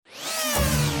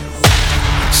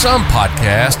Some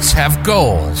podcasts have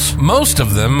goals. Most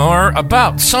of them are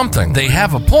about something. They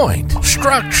have a point,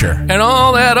 structure, and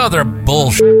all that other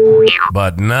bullshit.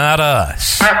 But not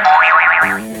us.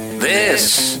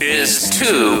 This is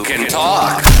Two Can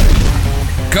Talk.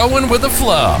 Going with the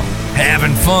flow,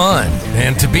 having fun,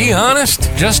 and to be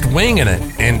honest, just winging it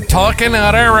and talking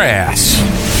out our ass.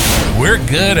 We're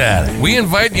good at it. We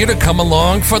invite you to come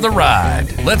along for the ride.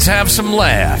 Let's have some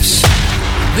laughs.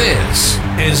 This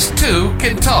is Two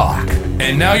Can Talk.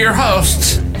 And now your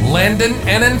hosts, Landen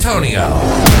and Antonio.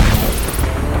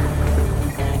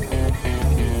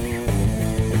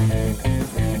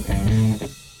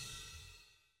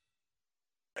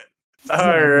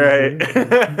 All right.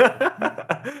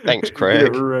 Thanks,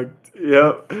 Craig.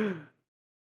 Yep.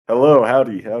 Hello,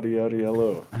 howdy,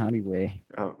 hello. Howdy, way.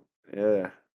 Oh,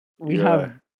 yeah. We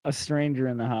have a stranger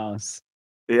in the house.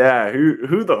 Yeah,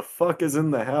 who the fuck is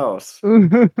in the house?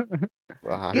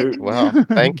 Well,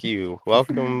 thank you.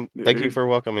 Welcome. Thank you for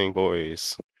welcoming,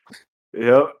 boys.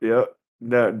 Yep.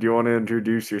 Now, do you want to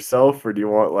introduce yourself, or do you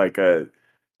want like a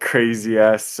crazy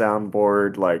ass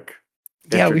soundboard like?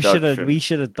 Yeah, we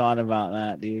should have thought about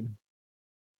that, dude.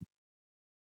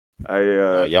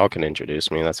 Y'all can introduce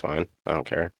me. That's fine. I don't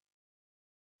care.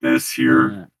 This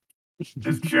here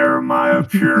is Jeremiah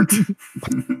Peart.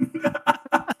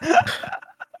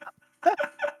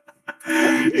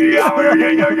 Yo.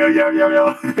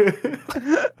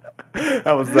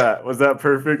 How was that? Was that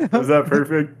perfect?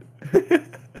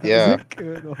 Yeah.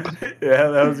 Yeah,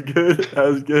 that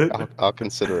was good. I'll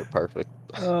consider it perfect.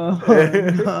 Oh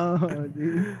no,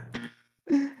 dude.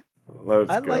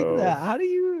 Let's I go. like that.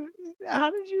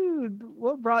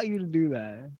 What brought you to do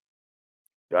that?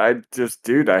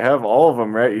 Dude, I have all of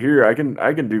them right here. I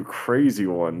can do crazy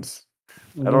ones.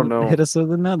 I don't know. Hit us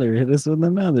with another.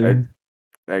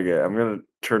 Okay, I'm gonna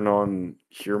turn on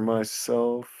hear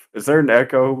myself. Is there an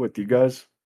echo with you guys?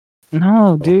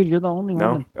 No, dude, you're the only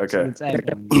No? one. Okay. That's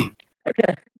echoing.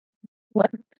 Okay.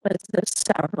 What does this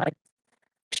sound like?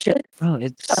 Shit. Bro,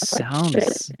 it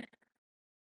Sounds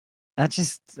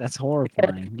sounds. That's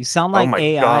horrifying. You sound Oh like my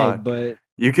AI, God. but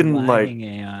You can lagging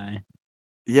AI.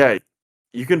 yeah,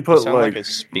 you can You put sound like a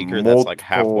speaker that's like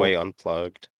halfway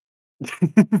unplugged. You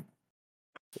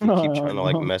keep trying to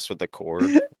like mess with the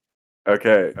cord.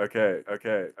 Okay.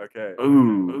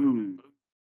 Ooh.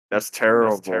 That's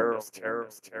terrible.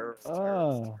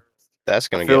 Oh. That's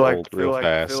gonna get old real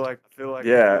fast.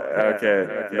 Yeah,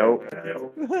 okay. Nope.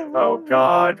 Oh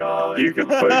God, you can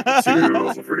put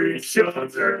two for each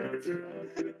other.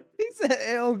 He said,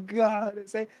 "Oh God!"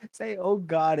 Say, "Oh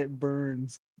God, it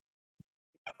burns."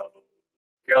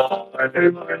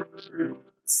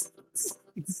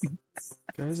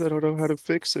 Guys, I don't know how to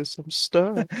fix this. I'm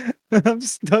stuck. I'm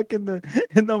stuck in the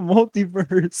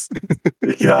multiverse.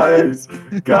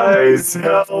 Guys,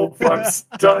 help! I'm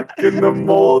stuck in the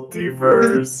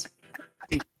multiverse.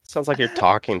 Sounds like you're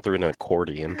talking through an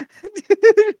accordion.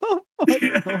 Oh, fuck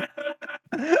no.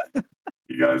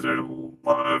 You guys are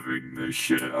loving this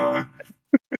shit, huh?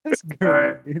 That's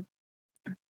great. Dude.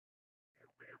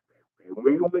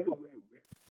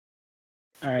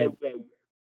 All right,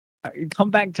 come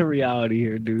back to reality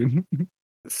here, dude.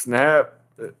 Snap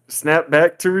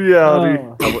back to reality.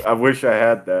 Oh. I wish I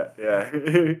had that. Yeah.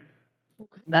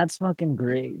 That's fucking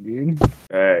great, dude.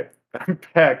 Hey, I'm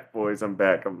back, boys. I'm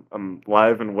back. I'm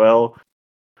live and well.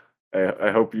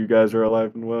 I hope you guys are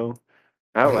alive and well.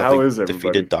 How is everybody?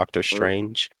 Defeated Doctor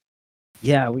Strange.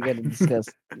 Yeah, we gotta discuss.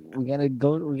 We gotta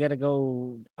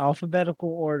go alphabetical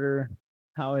order.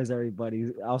 How is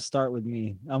everybody? I'll start with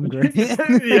me. I'm great.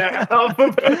 Yeah,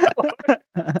 alphabetical order.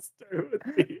 Start with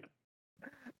me.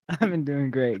 I've been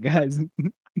doing great, guys.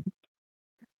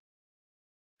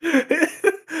 Why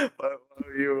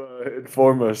don't you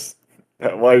inform us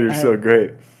why you're so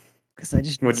great? Because I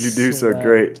just What'd you do so slept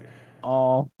great?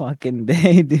 all fucking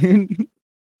day, dude.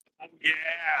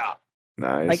 Yeah.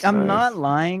 Nice. Like, I'm not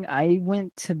lying. I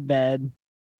went to bed.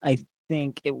 I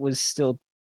think it was still.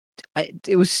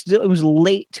 It was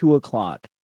late 2:00,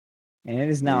 and it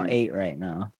is now 8 right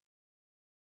now.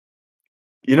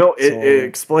 You know, it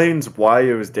explains why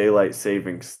it was daylight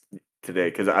savings today.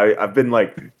 Because I've been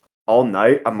like all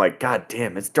night. I'm like, God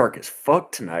damn, it's dark as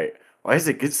fuck tonight. Why does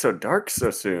it get so dark so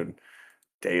soon?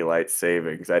 Daylight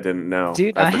savings. I didn't know.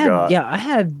 Dude, I forgot. I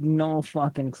had no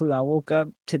fucking clue. I woke up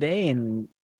today and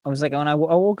I was like, when I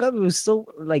woke up, it was still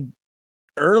like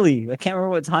early. I can't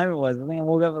remember what time it was. I think I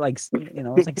woke up at like, it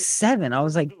was like 7. I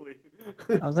was like,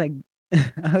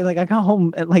 I got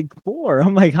home at like 4.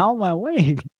 I'm like, how am I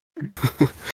awake?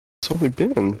 It's only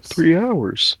been 3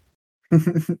 hours.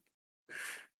 That's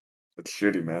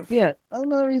shitty, man. Yeah,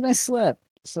 another reason I slept.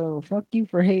 So fuck you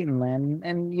for hating, Landen.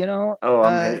 And you know, Oh,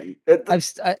 I'm hating. It,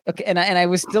 okay, and I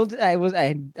was still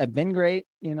I've been great,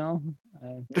 you know.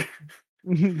 I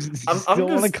I'm still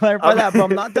want to just. clarify that, but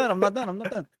I'm not done. I'm not done. I'm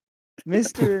not done.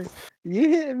 Mister, you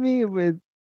hit me with,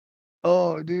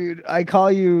 oh, dude, I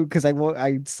call you because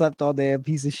I slept all day, a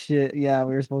piece of shit. Yeah,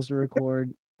 we were supposed to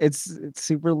record. It's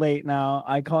super late now.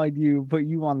 I called you, put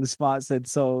you on the spot, said,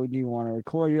 so do you want to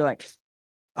record? You're like,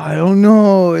 I don't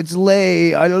know. It's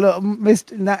late. I don't know,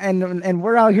 Mister. And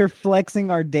we're out here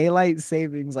flexing our daylight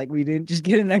savings like we didn't just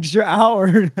get an extra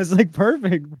hour. That's like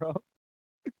perfect, bro.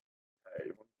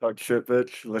 Talk shit,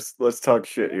 bitch. Let's talk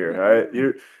shit here. All right,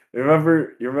 you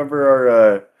remember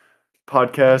our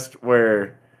podcast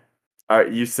where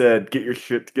you said get your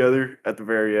shit together at the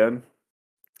very end.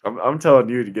 I'm telling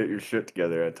you to get your shit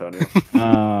together, Antonio.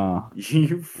 Oh,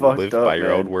 You fucked Live by up,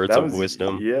 your own man. words That of was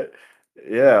wisdom.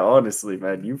 yeah. Honestly,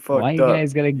 man, you why fucked you up.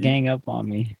 guys gotta You, gang up on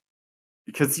me?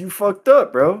 because you fucked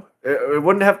up, bro. It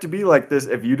wouldn't have to be like this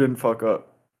if you didn't fuck up.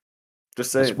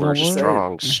 Just Because saying. we're Just saying.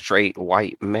 strong, straight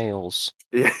white males.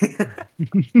 Yeah.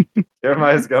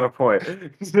 Jeremiah's got a point.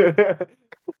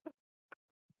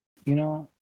 You know,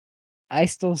 I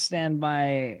still stand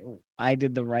by. I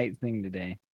did the right thing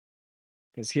today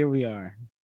because here we are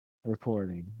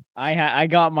recording. I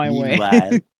got my You way.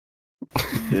 lad.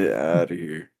 Get out of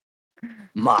here.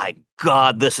 My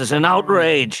God, this is an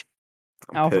outrage.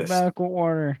 I'm pissed. Alphabetical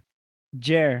order.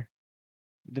 Jer,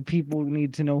 the people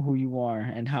need to know who you are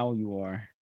and how you are.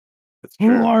 That's Who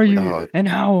true. are We you get Oh, it. and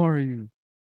how are you?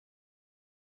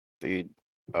 dude.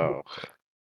 Oh,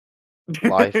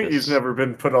 life He's is. never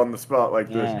been put on the spot like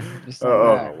Yeah, this. just like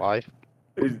Uh-oh. that.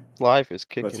 Life is Let's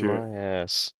kicking hear my it.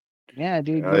 ass. Yeah,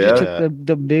 dude, Oh you just yeah. took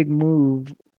the big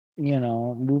move. You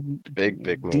know, move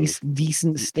Big move.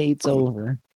 decent states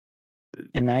over,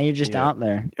 and now you're just Yeah, out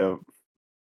there. Yep.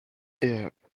 yeah.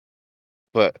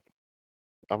 But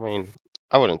I mean,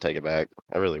 I wouldn't take it back.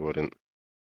 I really wouldn't.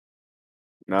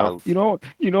 No. You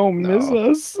don't miss No,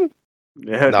 us.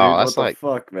 Yeah, no. dude. What That's the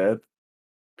fuck, man?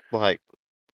 like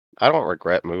I don't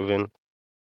regret moving.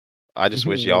 I just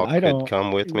wish y'all I could don't.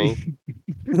 come with me.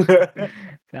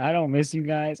 I don't miss you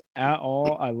guys at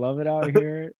all. I love it out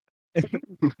here.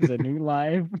 It's a new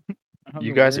life. I don't have You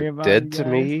to guys worry are about you dead to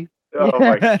guys. me. Oh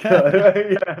my god.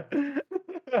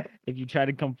 Yeah. If you try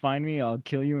to come find me, I'll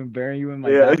kill you and bury you in my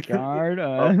Yeah. backyard.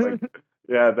 Oh my.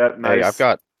 Yeah, that Hey, I've nice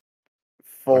got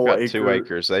full 2 acre.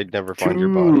 acres. They'd never find your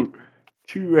body.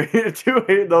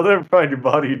 They'll never find your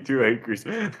body in 2 acres.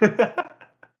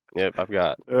 Yep, I've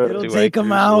got It'll Uh, 2 acres,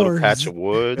 a little patch of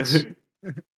woods.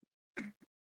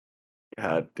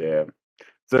 God damn.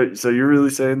 So you're really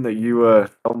saying that you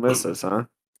don't miss us, huh?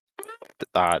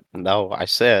 No, I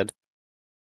said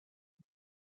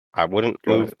I wouldn't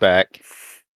Go move ahead. back.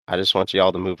 I just want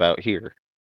y'all to move out here.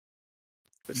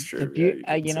 That's true. If Yeah, you, you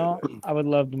did you say know, I would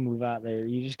love to move out there.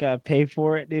 You just gotta pay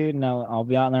for it, dude. And I'll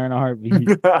be out there in a heartbeat.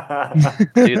 that.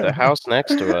 Dude, the house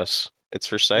next to us, it's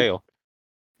for sale.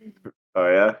 Oh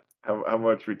yeah. How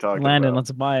much we talking Landon, about?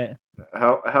 let's buy it.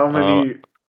 How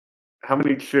Uh,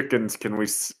 many chickens can we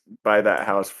buy that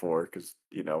house for? Because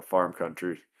farm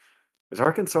country. Is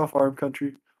Arkansas farm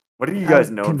country? What are you guys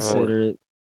I'd known for? consider it.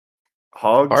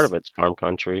 part of Hogs? it's farm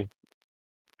country.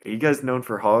 Are you guys known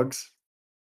for hogs?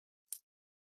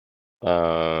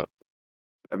 Uh,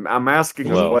 I'm asking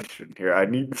a well, question here. I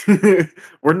need.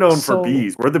 We're known for So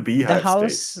bees. We're the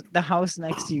beehive state. the house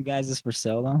next to you guys is for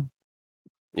sale though.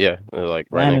 yeah, they're like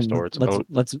right next Landon, door.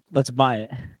 let's buy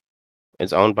it.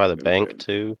 It's owned by the bank Okay.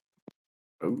 too.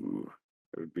 Ooh,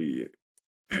 that would be.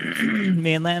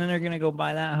 Me and Landon are gonna go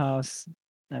buy that house.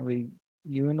 And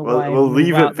you and the We'll wife we'll move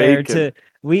leave it out there vacant.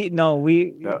 no,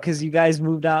 No. because you guys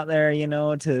moved out there,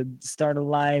 to start a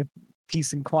life,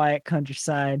 peace and quiet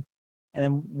countryside, and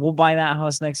then we'll buy that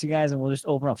house next to you guys, and we'll just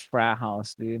open a frat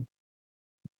house, dude.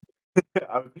 I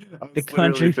The was literally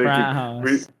country frat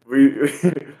thinking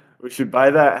house. we should buy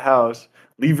that house,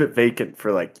 leave it vacant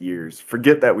for like years.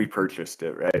 Forget that we purchased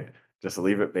it, right? Just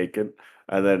leave it vacant.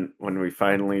 And then when we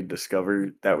finally discover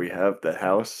that we have the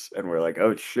house and we're like,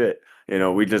 oh shit,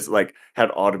 we just like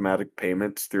had automatic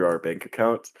payments through our bank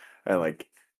accounts and like,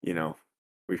 you know,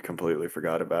 we completely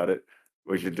forgot about it.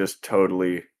 We should just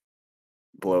totally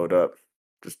blow it up.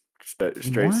 Just straight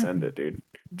What? send it, dude.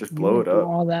 Just You blow went it through up.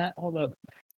 all that? Hold up.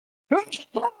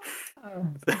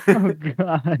 Oh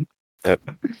god. Yep.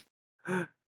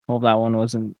 Hope that one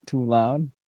wasn't too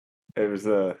loud. It was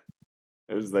it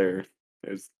was there.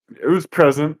 It was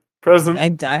present.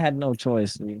 Present. I had no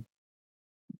choice, dude.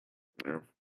 Yeah,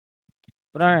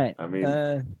 But all right. I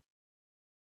mean,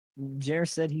 Jer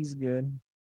said he's good.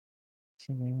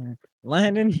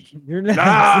 Landon, you're next.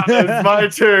 Nah, it's my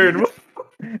turn.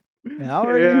 How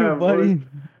are you, buddy?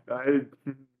 boy. I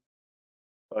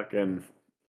fucking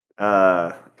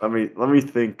let me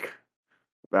think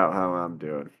about how I'm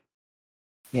doing.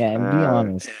 Yeah, and be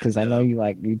honest, because I know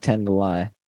you tend to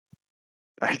lie.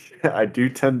 I do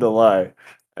tend to lie.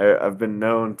 I've been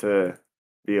known to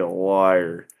be a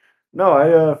liar.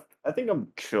 No, I think I'm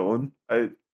chilling. I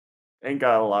ain't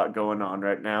got a lot going on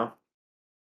right now.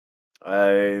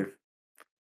 I've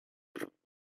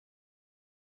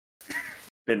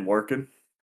been working.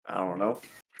 I don't know.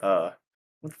 What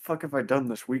the fuck have I done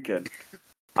this weekend?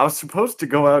 I was supposed to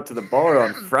go out to the bar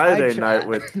on Friday night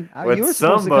with you were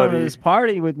supposed to come to this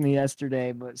party with me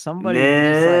yesterday, but somebody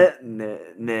just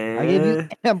I gave you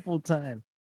ample time.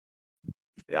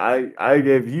 I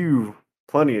gave you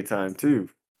plenty of time too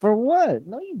For what?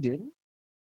 No, you didn't.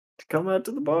 to come out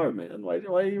to the bar, man. Why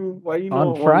you On not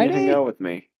wanting to hang Friday? out with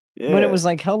me? Yeah. When it was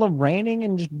like hella raining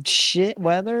and just shit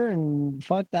weather and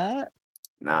fuck that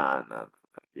Nah.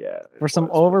 Yeah. for some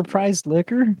overpriced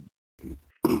liquor.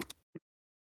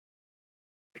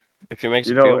 If it makes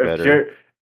you feel if better,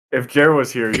 if Jer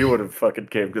was here, he would have fucking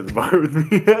came to the bar with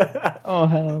me. Oh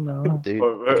hell no. dude.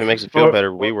 If it makes you feel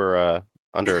better, we were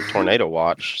under a tornado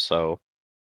watch, so.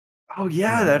 Oh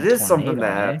yeah, that is something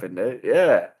that happened.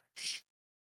 Yeah.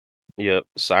 Yep,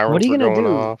 sirens were going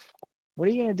off. What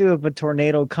are you gonna do if a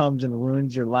tornado comes and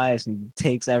ruins your lives and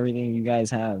takes everything you guys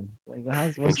have? Like,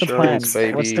 what's the plan?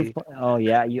 Baby. What's the Oh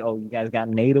yeah, you guys got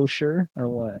NATO sure or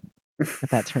what? Got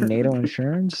that tornado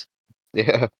insurance?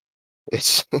 Yeah,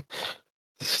 it's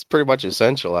pretty much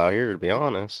essential out here, to be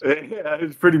honest. Yeah,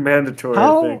 it's pretty mandatory.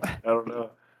 I think. I don't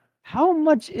know. How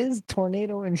much is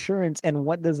tornado insurance and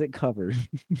what does it cover?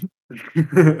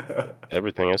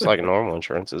 Everything. It's like normal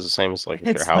insurance. It's the same as like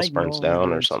if your house burns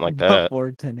down or something like that. that.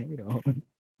 For tornado.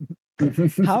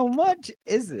 How much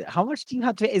is it? How much do you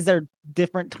have to? Is there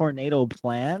different tornado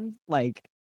plans? Like,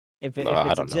 if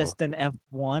it's just an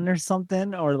F1 or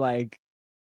something, or like,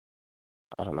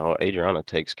 I don't know. Adriana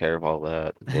takes care of all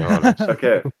that. To be honest.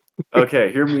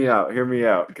 Okay. Hear me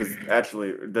out. Because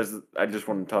actually, I just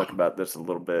want to talk about this a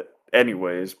little bit,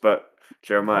 anyways. But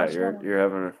Jeremiah, you're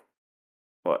having a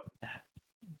what?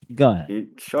 Go ahead.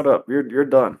 Shut up. You're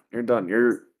done. You're done.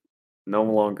 You're no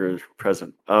longer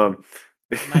present. I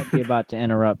might be about to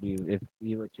interrupt you if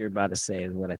what you're about to say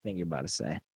is what I think you're about to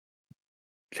say.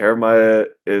 Jeremiah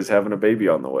is having a baby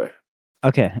on the way.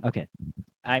 Okay.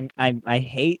 I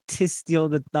hate to steal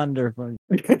the thunder from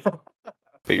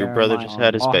But your brother just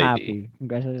had his baby. Happy.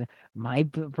 Congratulations. My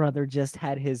brother just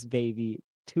had his baby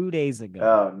 2 days ago.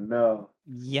 Oh no.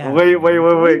 Yeah. Wait,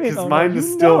 because mine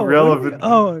is still relevant.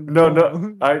 Oh no.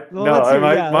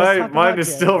 Mine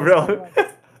is still relevant.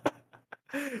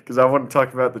 Because I want to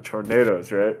talk about the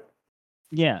tornadoes, right?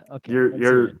 Yeah. Okay.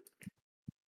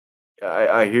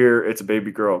 I hear it's a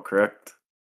baby girl, correct?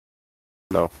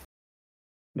 No.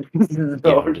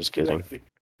 No, I'm just kidding.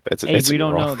 We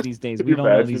don't know these days. We don't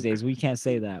know these days. We can't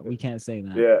say that.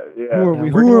 Yeah. Who are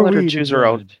we? We're gonna let her choose her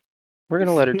own. We're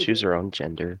gonna let her choose her own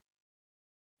gender.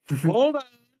 Hold on.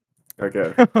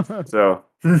 Okay. So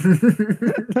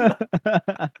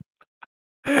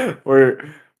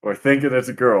we're thinking it's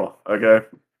a girl, okay?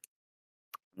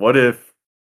 What if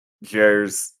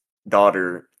Jer's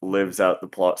daughter lives out the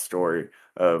plot story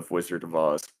of Wizard of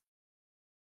Oz?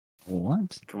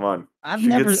 What? Come on. I've she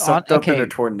never gets sucked up in a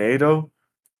tornado.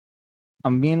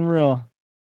 I'm being real.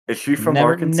 Is she from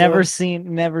Arkansas? Never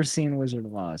seen Wizard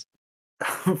of Oz.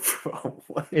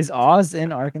 Is Oz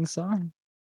in Arkansas?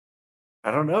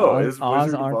 I don't know. Is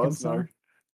Oz Arkansas?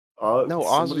 No,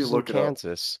 Oz is in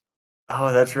Kansas.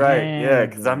 Oh, that's right. Yeah,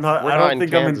 because I don't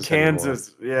think I'm in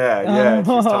Kansas. Yeah. She's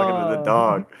talking to the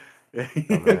dog.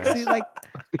 See, like,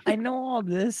 I know all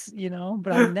this,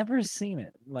 but I've never seen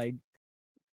it. Like,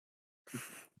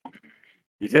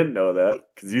 you didn't know that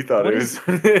because you thought it was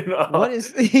in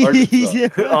Arkansas.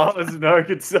 Oz in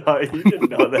Arkansas. You didn't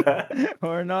know that.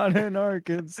 We're not in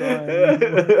Arkansas.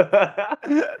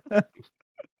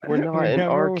 We're not in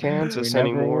Arkansas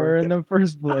anymore. We're in the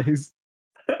first place.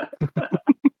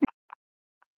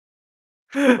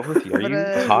 Dorothy, are you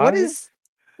high?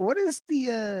 What is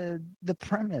the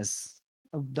premise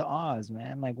of the Oz,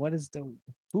 man? Like, who's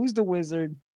the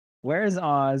wizard? Where is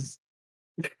Oz?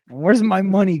 And where's my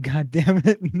money? God damn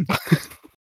it!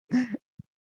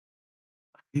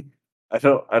 I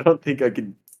don't think I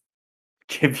can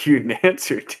give you an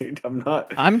answer, dude.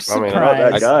 I'm surprised. I'm not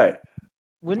that guy.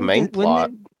 Main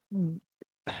plot.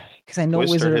 Because I know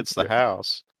Wizard hits the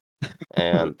house,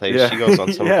 and she goes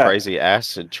on some crazy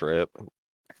acid trip,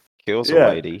 kills a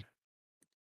lady,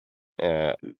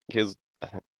 kills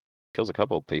a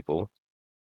couple of people.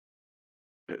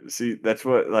 See, that's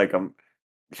what like I'm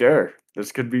sure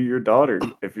this could be your daughter.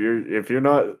 If you're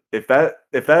not if that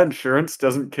insurance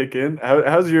doesn't kick in,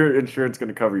 how's your insurance going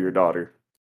to cover your daughter?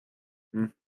 Hmm?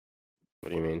 What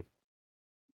do you mean?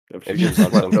 If If she she's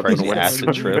gets on some swept up in a crazy acid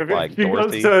windstorm, trip like if she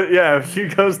goes Dorothy, to if she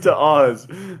goes to Oz.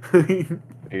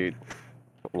 dude,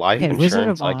 life Hey, Wizard of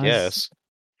insurance, I Oz. guess.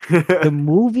 The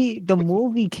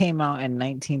movie came out in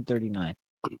 1939.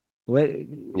 What?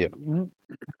 Yeah.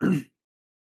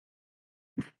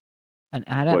 An What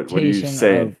are you adaptation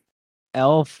saying? of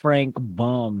L. Frank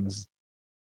Baum's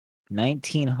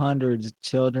 1900s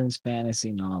children's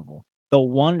fantasy novel, The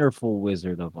Wonderful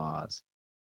Wizard of Oz.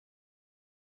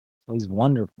 Oh, he's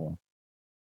wonderful.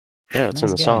 Yeah, it's in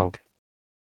Nice the guy. song.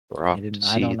 We're off to I don't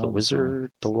see the know the song.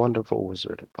 wizard, the wonderful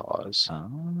Wizard of Oz.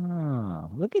 Oh,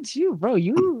 look at you, bro.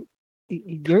 You're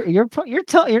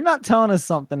not telling us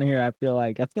something here. I feel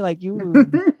like you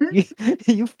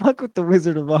fuck with the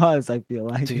Wizard of Oz. I feel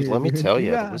like, Dude, here, let me dude. tell You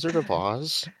you, the got Wizard of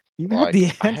Oz, you got like,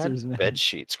 the I answers, had man. bed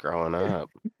sheets growing up.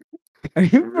 Are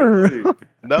you for Really? real?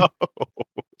 No.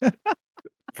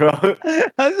 Bro,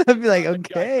 I was gonna be like, Not that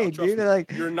guy, okay, pal, trust dude. me.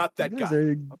 Like, You're not that you guys guy.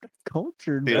 are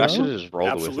cultured, Dude, bro. I should have just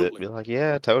rolled with it. Absolutely. Be like,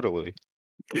 yeah, totally.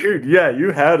 dude, yeah,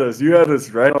 you had us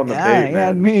right on the Yeah, bait, you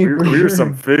had man. me, we, for we were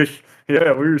some sure. fish.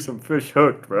 Yeah, we were some fish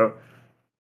hooked, bro.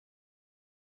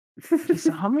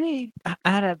 So how many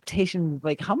adaptations,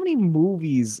 like how many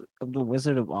movies of The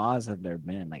Wizard of Oz have there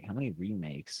been? Like how many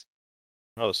remakes?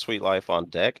 Oh, Sweet Life on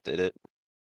Deck did it.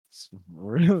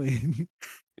 Really?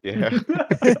 Yeah.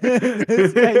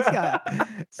 This guy's got.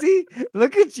 See,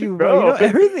 look at you, bro. You know Bro,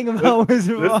 everything about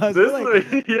Wizard of Oz. You're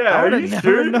like, yeah, I are would have you never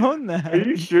sure? known Are that.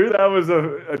 you sure that was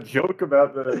a joke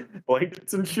about the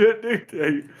blankets and shit, dude?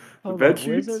 Hey, the Hold bed on,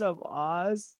 sheets? Wizard of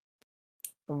Oz.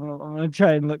 I'm gonna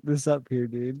try and look this up here,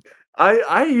 dude.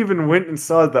 I even went and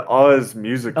saw the Oz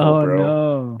musical, Oh bro.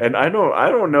 no, And I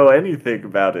don't know anything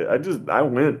about it. I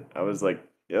went. I was like,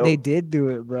 yo. they did do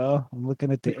it, bro. I'm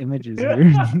looking at the images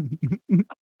here.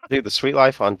 Dude, the Sweet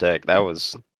Life on Deck, I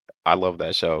love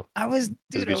that show. I was,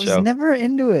 It's a dude. good I was show. never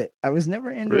into it. I was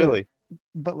never into it. Really?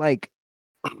 But like,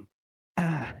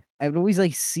 I would always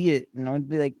like see it, and I would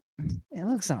be like, it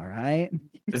looks all right.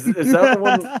 Is that the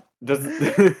one? Does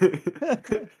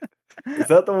is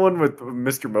that the one with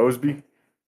Mr. Mosby?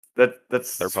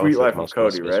 That's They're Sweet both Life with of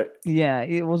Cody, Mosby's. right? Yeah,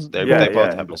 it was. They Yeah, both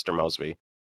yeah. have Mr. Mosby.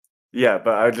 Yeah,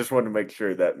 but I just wanted to make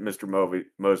sure that Mr.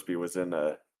 Mosby was in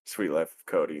Sweet Life of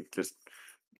Cody. Just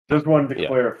wanted to Yeah.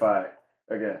 clarify.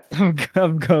 Okay.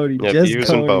 I'm Cody. Yeah, Just use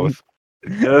Cody. them both.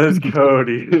 Just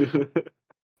Cody.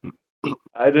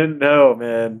 I didn't know,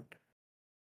 man.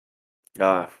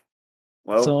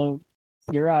 Well, So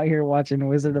you're out here watching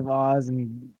Wizard of Oz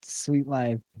and Sweet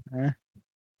Life, huh?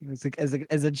 It's like,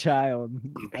 as a child.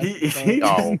 he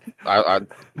Oh, I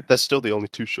that's still the only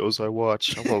two shows I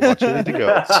watch. I won't watch anything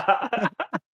else.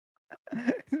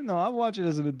 No, I watch it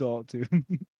as an adult too.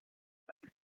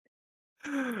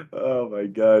 Oh my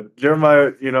God,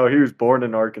 Jeremiah! You know he was born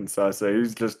in Arkansas, so he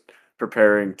was just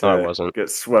preparing No, I to wasn't. get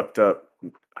swept up.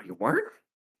 Oh, you weren't?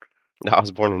 No, I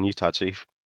was born in Utah, Chief.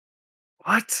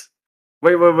 What?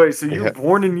 Wait. So you were Yeah.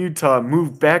 born in Utah,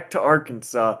 moved back to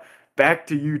Arkansas, back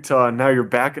to Utah, and now you're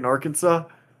back in Arkansas?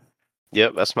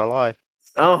 Yep, that's my life.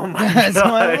 Oh my That's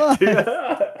my God, dude.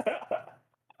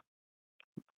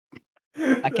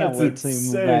 I can't That's wait till you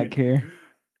move back insane. here.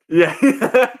 Yeah.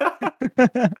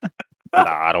 Nah,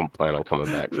 I don't plan on coming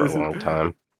back for a This is- long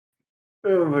time.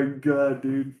 Oh my God,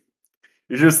 dude.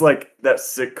 You're just like that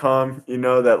sitcom,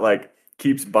 that like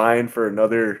keeps buying for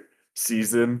another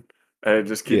season and it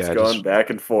just keeps Yeah, going just- back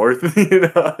and forth.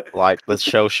 Like, the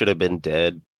show should have been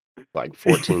dead like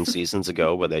 14 seasons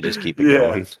ago, but they just keep it Yeah.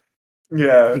 going.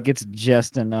 Yeah. It gets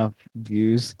just enough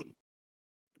views.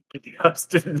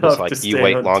 Just enough like, to you stay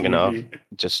wait on long TV. enough.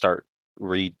 Just start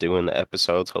redoing the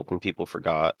episodes, hoping people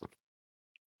forgot.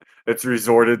 It's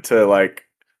resorted to like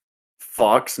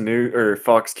Fox News or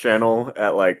Fox Channel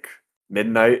at like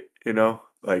midnight,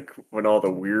 like when all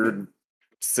the weird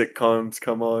sitcoms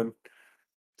come on.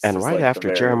 It's And just right like the after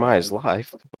very Jeremiah's end.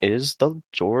 life is the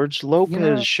George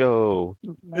Lopez show.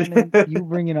 Landen, you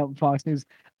bringing up Fox News?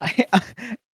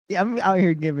 I'm out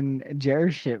here giving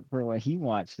Jared shit for what he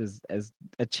watched as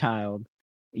a child.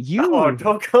 You Oh,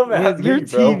 don't come at with your me,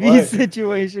 bro. TV What?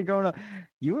 situation going on,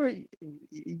 you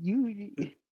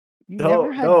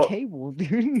never had don't. cable,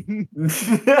 dude.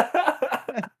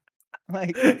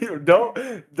 Like,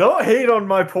 don't hate on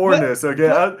my poorness, okay?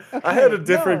 I had a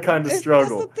different kind of That's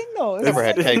struggle. the thing, though. Never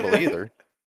had It's- cable either.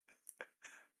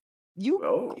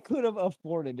 Oh. could have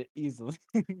afforded it easily.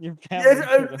 Your Yes,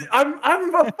 family could have.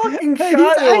 I'm a fucking I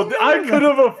child. I know could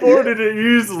that. have afforded it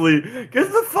easily.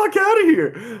 Get the fuck out of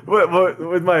here. What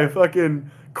with my fucking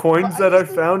coins But I that I just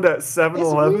think found at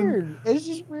 7-Eleven? weird. It's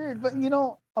just weird. But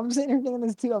I'm sitting here thinking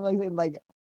this too. I'm like,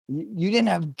 you didn't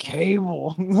have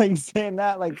cable. Like saying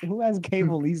that, like, who has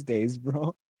cable these days,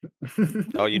 bro?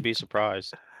 Oh, you'd be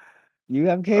surprised. You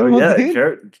have Oh cable, yeah, dude?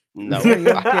 Jared. No, Yeah,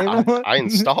 you have cable. I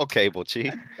install cable,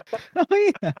 Chief.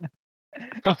 Oh yeah.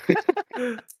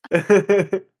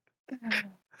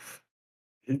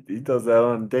 He does that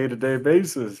on a day-to-day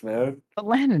basis, man. But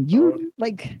Landon, Oh. you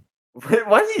like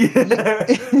Why do you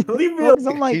leave me well, 'cause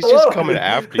I'm like, He's just alone? coming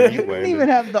after you you, didn't Landon. even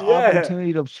have the Yeah.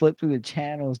 opportunity to flip through the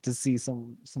channels to see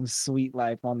some sweet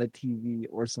life on the TV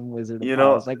or some Wizard of You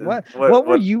know, Oz. Like what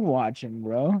were you watching,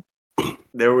 bro?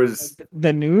 There was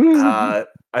The news? I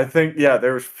think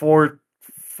there was four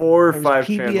or There was five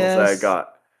channels that I PBS.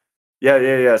 got.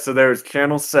 Yeah. So there was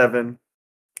channel 7.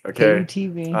 Okay.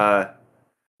 KUTV.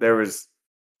 There was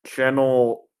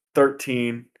channel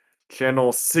 13,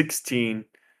 channel 16,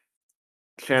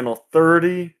 channel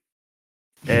 30,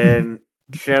 and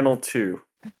channel 2.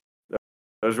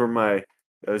 Those were my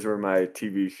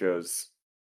TV shows.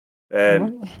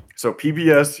 And so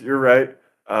PBS, you're right.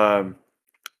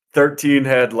 13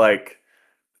 had like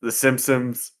The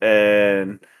Simpsons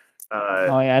and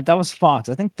Oh yeah, that was Fox.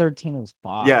 I think 13 was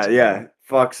Fox. yeah.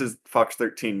 Fox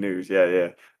 13 News. Yeah.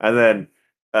 And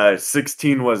then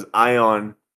 16 was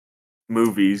Ion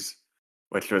Movies,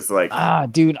 which was like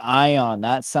Dude, Ion.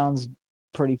 That sounds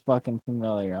pretty fucking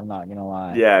familiar. I'm not gonna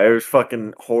lie. yeah, it was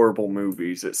fucking horrible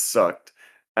movies. It sucked.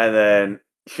 And then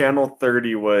channel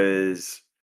 30 was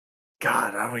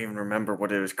God, I don't even remember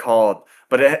what it was called,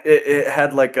 but it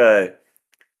had like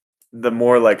the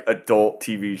more like adult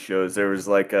TV shows. There was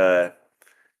like a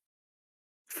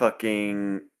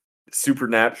fucking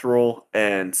Supernatural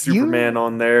and Superman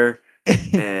on there.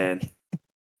 And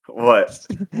what?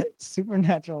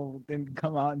 Supernatural didn't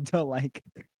come out until like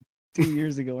 2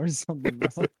 years ago or something,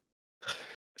 bro.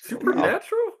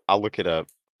 Supernatural? I'll look it up.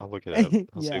 I'll see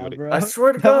Yeah, what it. bro. I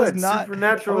swear to That was God, not.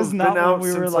 Supernatural That was has not been when out we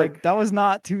were since like. That was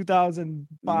not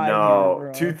 2005. no,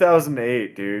 here, bro.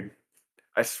 2008, dude.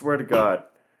 I swear to God. I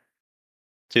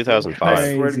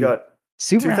 2005. swear to God.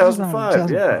 Supernatural's been out in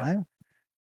 2005, yeah. 2005?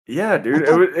 Yeah, dude.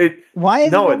 thought- It Why is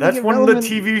it no, only that's get one of the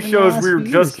relevant TV in the shows last we were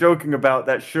few just years? joking about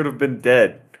that should have been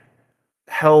dead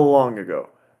hell long ago.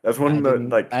 That's one of the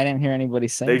like I didn't hear anybody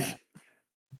say they that.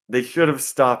 they should have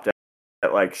stopped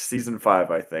at like season 5,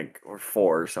 I think, or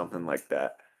 4 or something like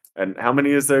that. And how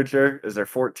many is there, Jer? Is there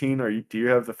 14? Do you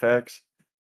have the facts?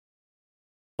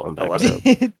 Going back 11?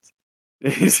 it up.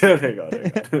 He said, hang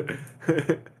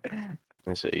on.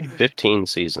 Let's see. 15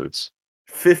 seasons.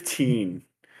 15.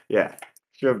 Yeah.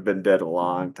 Should have been dead a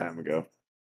long time ago.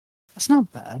 That's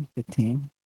not bad.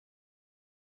 15.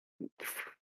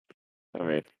 I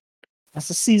mean,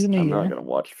 That's a season a I'm year. not gonna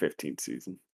watch 15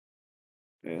 season.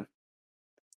 Yeah.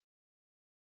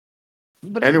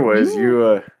 But Anyways,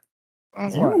 what?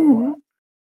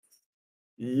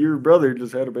 your brother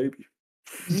just had a baby.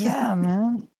 Yeah,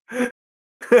 man.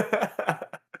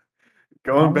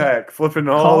 Going back, flipping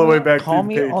all the way back Call through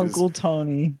me the pages. Uncle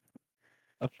Tony.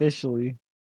 Officially.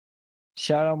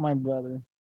 Shout out my brother.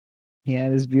 He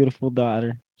had his beautiful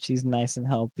daughter. She's nice and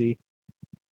healthy.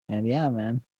 And yeah,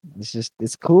 man.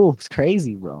 It's cool. It's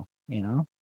crazy, bro. You know?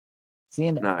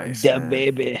 Seeing Nice, the man.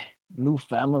 baby. New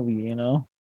family, you know?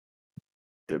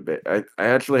 I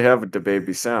actually have a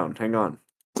baby sound. Hang on.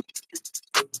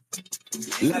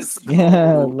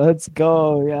 Yeah, let's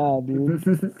go. Yeah,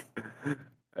 dude.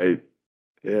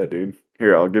 Yeah, dude.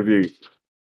 Here, I'll give you.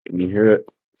 Can you hear it?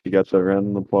 You got the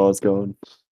round of applause going.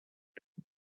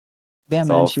 Yeah, It's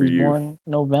man. all She for was you. born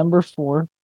November 4th.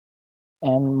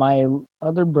 And my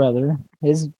other brother,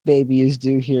 his baby is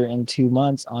due here in 2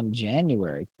 months on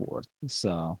January 4th.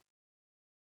 So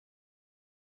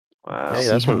Wow. Hey, see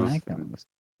that's how when that goes.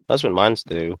 that's when mine's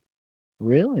due.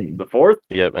 Really? The 4th?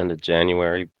 Yep, end of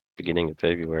January, beginning of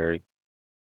February.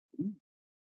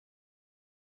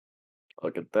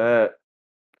 Look at that.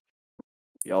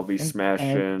 Y'all be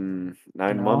smashing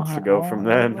 9 No, months ago from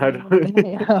then. I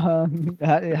don't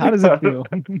how does it feel?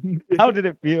 How did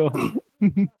it feel?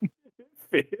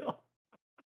 feel.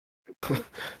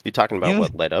 You talking about Yeah.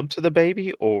 what led up to the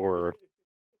baby or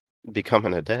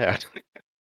becoming a dad?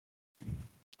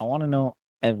 I want to know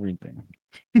everything.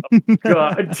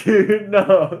 God, dude,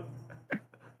 no.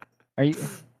 Are you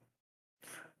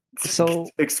so?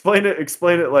 Explain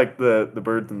it like the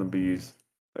birds and the bees.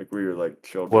 Like we were like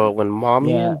children. Well, when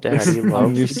mommy Yeah. and daddy I'm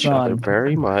love your each other son.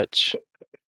 very much,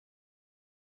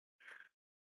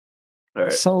 All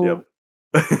right. So, Yep.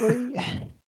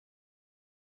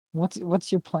 what are you,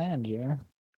 what's your plan, Jer?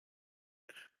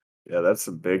 Yeah, that's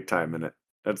some big time in it.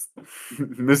 That's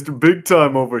Mr. Big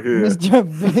Time over here. Mr.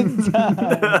 Big Time.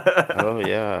 Oh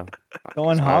yeah,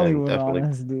 Going I am Hollywood on definitely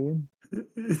us, dude.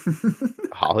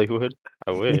 Hollywood.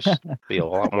 I wish be a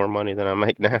lot more money than I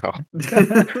make now.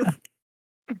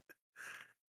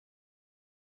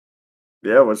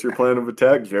 Yeah, what's your plan of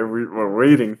attack, Jerry? We're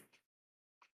waiting.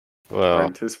 We're Well,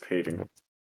 anticipating.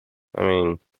 I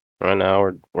mean, right now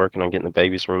we're working on getting the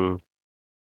baby's room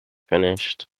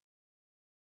finished.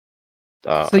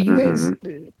 So you guys,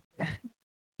 Mhm.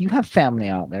 you have family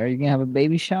out there. You gonna have a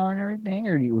baby shower and everything,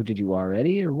 or did you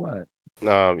already, or what?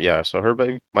 Yeah. So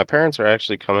my parents are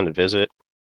actually coming to visit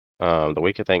the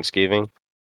week of Thanksgiving.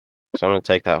 So I'm gonna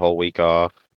take that whole week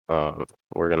off.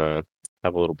 We're gonna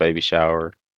have a little baby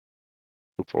shower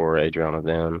for Adriana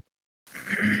then.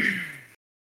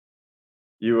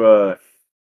 You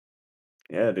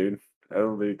yeah, dude,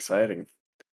 that'll be exciting.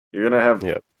 You're gonna have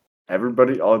Yep.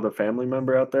 everybody, all the family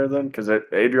member out there then, because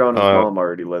Adriana's Uh, mom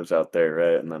already lives out there,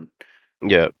 right? And then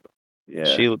yep.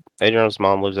 yeah, Adriana's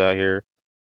mom lives out here.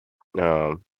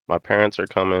 My parents are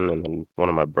coming, and then one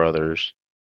of my brothers,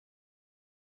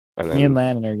 and Me and then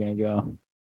Landon are gonna go.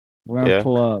 We're gonna yeah,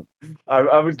 pull up.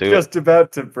 I was do it. just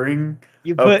about to bring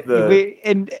You up put wait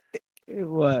and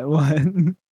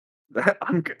what?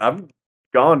 I'm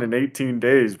gone in 18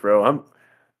 days, bro. I'm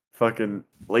fucking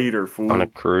later, On a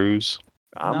fool. cruise.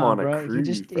 I'm Nah, on a bro.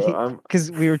 cruise, bro.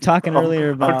 Because we were talking earlier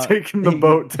I'm about taking the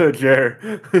boat to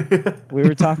Jer. we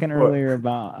were talking What? earlier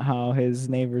about how his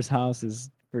neighbor's house is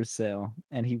for sale,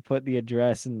 and he put the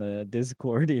address in the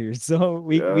Discord here, so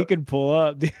we Yeah. could pull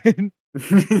up, dude.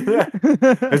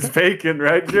 It's vacant,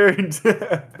 right, Jared?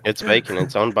 It's vacant.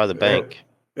 It's owned by the bank.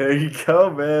 There you go,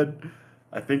 man.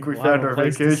 I think we We'll have found a our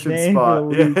place to vacation stay for a spot.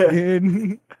 week, Yeah.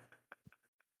 dude.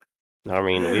 I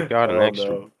mean, we've got an Oh extra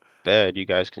no. bed. You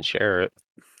guys can share it.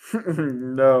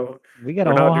 No. We got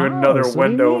We're a not whole doing another house. What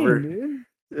do you Wendover. mean,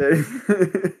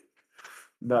 dude?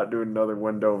 Not doing another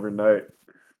Wendover night.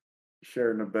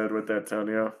 Sharing a bed with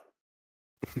Antonio.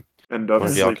 End up One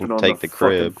of y'all sleeping can on the take the fucking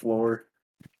crib. floor.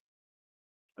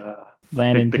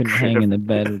 Landon Take the couldn't hang in the crib.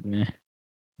 bed with me.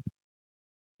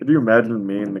 Could you imagine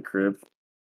me in the crib?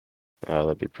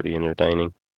 That'd be pretty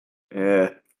entertaining. Yeah.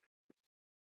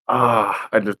 Ah,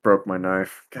 I just broke my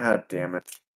knife. God damn it.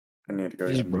 I need to go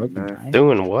You get just a new broke your knife. knife.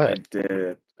 Doing I what?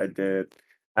 did. I did.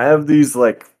 I have these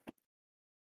like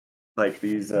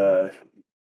these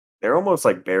they're almost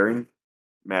like bearing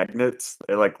magnets.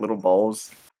 They're like little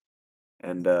balls.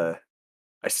 And I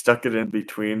stuck it in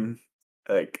between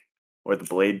like where the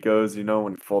blade goes, you know,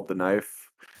 when you fold the knife.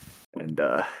 And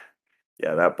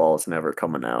yeah, that ball's never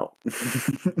coming out.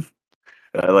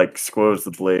 I like squoze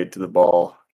the blade to the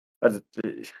ball. I just,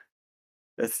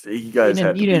 that's you guys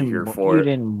had to be here for You it.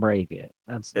 didn't break it.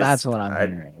 That's what I'm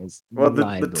hearing. It's Well, the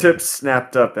lied to tip us.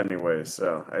 snapped up anyway,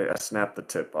 so I snapped the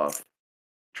tip off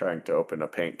trying to open a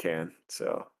paint can.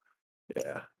 So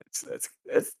yeah, it's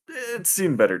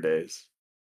seen better days.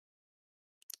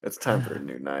 It's time for a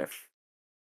new knife.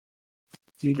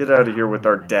 Dude, Get out of here oh with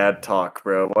our my dad God. talk,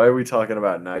 bro. Why are we talking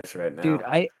about knives right now? Dude,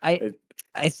 It-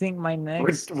 I think my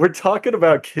next, we're talking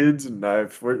about kids and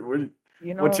knives. you What's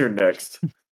know, your next?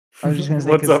 I was just gonna say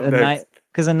What's up next?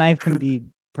 because a knife can be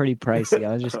pretty pricey.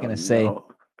 I was just Oh, gonna say no.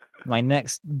 my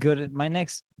next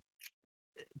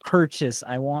purchase.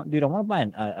 I want to buy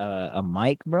a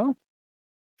mic, bro,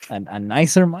 a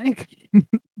nicer mic,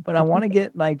 but I want to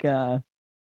get like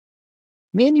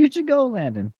me and you should go,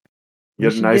 Landon. You We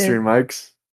have should nicer get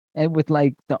mics? and with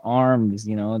like the arms,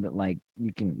 you know, that like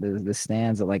you can the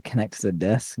stands that like connect to the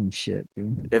desk and shit,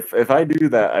 dude. If I do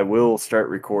that, I will start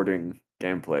recording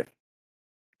gameplay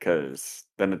because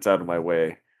then it's out of my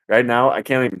way. Right now, I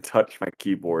can't even touch my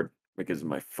keyboard because of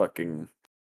my fucking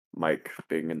mic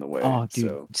being in the way. Oh, dude.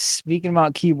 So Speaking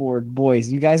about keyboard,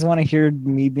 boys, you guys want to hear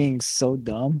me being so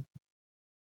dumb?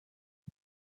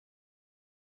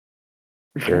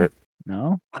 Sure.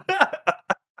 No?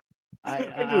 I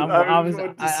I just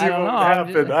wanted to see I don't what know. would I'm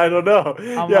happen. just, I don't know.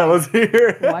 I'm Yeah, like, let's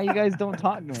hear. why you guys don't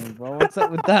talk to me, bro? What's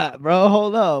up with that, bro?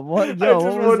 Hold up. What, I yo, just what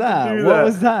was wanted to that? do What that.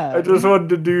 was that? I just wanted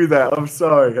to do that. I'm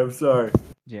sorry. I'm sorry.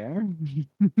 Jared?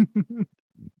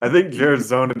 I think Jared's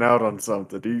zoning out on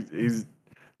something.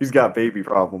 He's got baby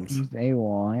problems. He's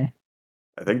AWOL.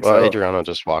 I think Well, so. Adriana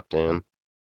just walked in.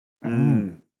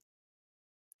 There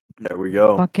we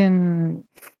go. Fucking.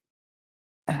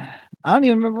 I don't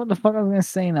even remember what the fuck I was gonna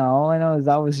say now. All I know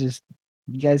is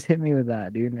you guys hit me with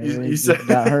that, dude. And it You really said just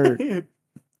got hurt.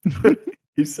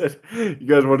 He said you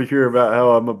guys want to hear about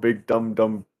how I'm a big dumb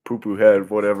poo poo head,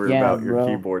 whatever Yeah, about your bro.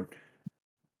 keyboard.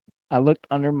 I looked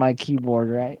under my keyboard,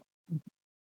 right?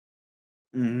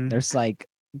 Mhm. There's like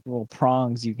little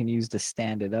prongs you can use to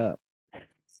stand it up.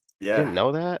 Yeah, Didn't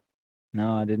know that.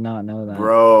 No, I did not know that.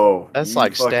 bro. That's you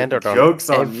like fucking standard on jokes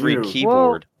on every you.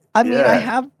 keyboard. I mean, I Yeah.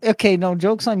 have okay. No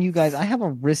jokes on you guys. I have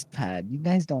a wrist pad. You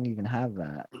guys don't even have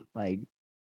that. Like,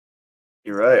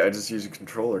 You're right. I just use a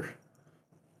controller.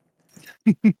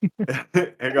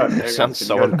 hang on. That sounds Can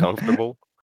so uncomfortable.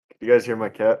 you guys hear my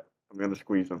cat? I'm gonna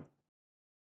squeeze him.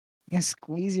 you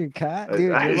squeeze your cat, I-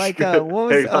 dude. I You're like should- what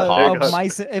was hang on, hang of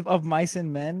on. mice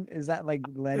and men? Is that like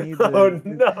Lenny? Oh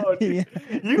no! Yeah.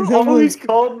 You I'm always like,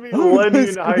 called me I'm gonna Lenny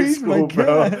in high squeeze my school,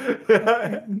 bro.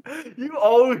 cat. You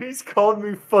always called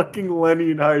me fucking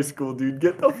Lenny in high school, dude.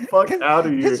 Get the fuck out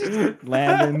of It's here. just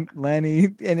Landen, Lenny,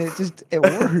 and it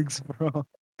works, bro.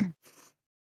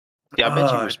 Yeah, I bet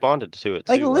you God. responded to it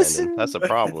too, Like, Landon. listen- That's a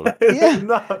problem. Yeah.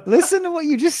 No. Listen to what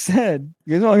you just said.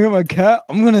 You guys want to hear my cat?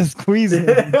 I'm gonna squeeze him.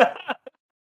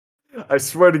 I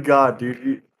swear to God,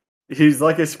 dude. He's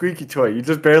like a squeaky toy. You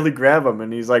just barely grab him,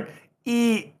 and he's like,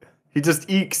 eat. He just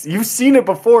eeks. You've seen it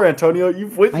before, Antonio.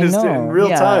 You've I witnessed it in know. real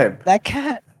Yeah, time. that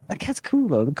cat's cool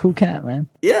though. The cool cat, man.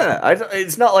 Yeah,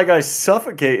 it's not like I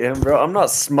suffocate him, bro. I'm not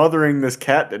smothering this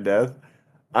cat to death.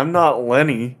 I'm not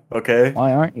Lenny, okay?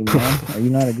 Why aren't you, man? Are you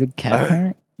not a good cat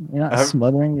parent? You're not I'm-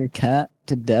 smothering your cat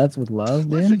to death with love,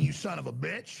 Listen, dude. you son of a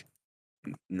bitch.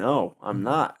 No, I'm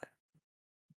not.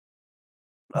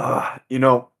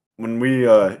 When we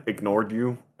ignored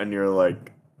you and you're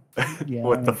like, Yeah,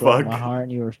 what and the it broke fuck? my heart,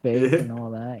 and you were fake and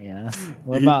all that. Yeah.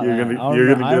 What You- about you're that? gonna-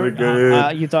 you're gonna get a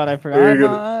good- You thought I forgot You're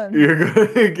about gonna, that? you're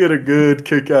gonna get a good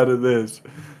kick out of this.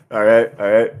 All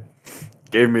right.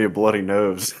 Gave me a bloody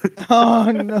nose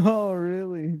Oh no,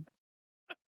 really?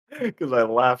 because I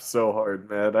laughed so hard,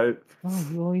 man. Oh,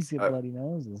 you always get I- bloody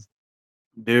noses.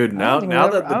 Dude, I now don't think we now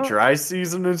ever- that I the don't- dry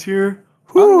season is here,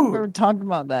 I don't think we've whoo! ever talked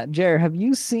about that. Jared, have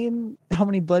you seen how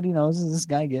many bloody noses this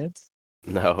guy gets?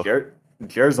 No,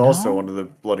 Jared's also No? one of the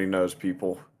bloody nose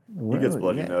people. He gets Really?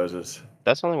 bloody Yeah. noses.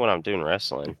 that's only when I'm doing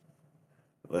wrestling.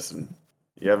 Listen,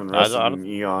 you haven't I wrestled don't- in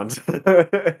eons.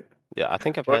 Yeah, I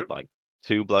think I've What- had like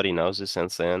 2 bloody noses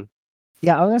since then.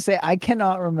 Yeah, I was gonna say I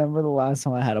cannot remember the last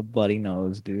time I had a bloody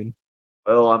nose, dude.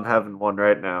 Well, I'm having one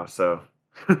right now, so.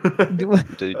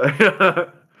 Dude, I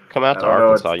come out to don't know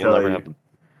what Arkansas, to you'll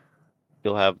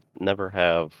tell never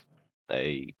have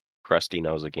a crusty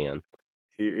nose again.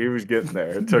 He was getting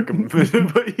there. It took him a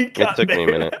minute, but he got took me a there.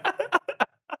 minute.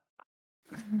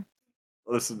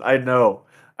 Listen, I know.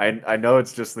 I know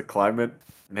it's just the climate.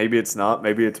 Maybe it's not.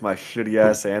 Maybe it's my shitty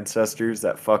ass ancestors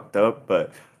that fucked up,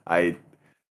 but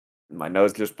my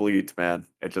nose just bleeds, man.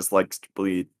 It just likes to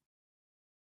bleed.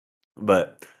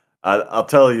 But I'll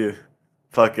tell you,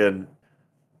 fucking,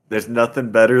 there's nothing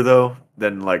better though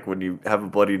than like when you have a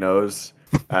bloody nose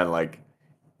and like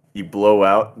you blow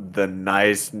out the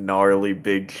nice gnarly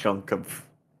big chunk of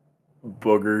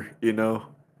booger, you know?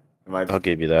 I'll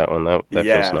give you that one. That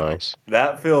Yeah. feels nice.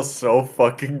 That feels so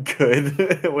fucking good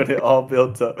when it all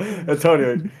builds up.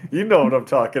 Antonio, you know what I'm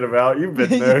talking about. You've been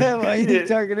there. Yeah, well, you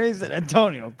talking to me, said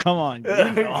Antonio, come on. You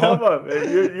know. Come on,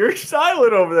 man. You're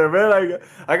silent over there, man.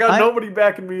 I got nobody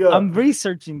backing me up. I'm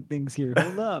researching things here.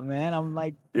 Hold up, man. I'm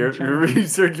like, You're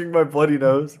researching my bloody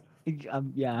nose.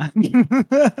 yeah.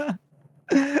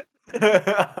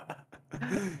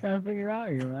 Trying to figure out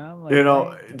here, man. I'm like, You know,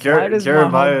 why does my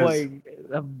Jeremiah's homeboy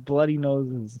have bloody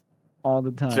noses all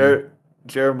the time?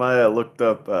 Jeremiah looked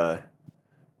up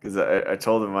because I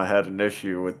told him I had an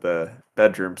issue with the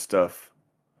bedroom stuff,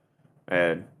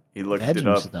 and he looked it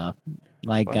Bedroom up. stuff.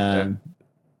 Like, And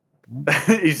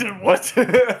he said, "What?"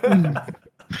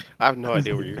 I have no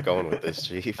idea where you're going with this,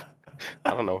 Chief.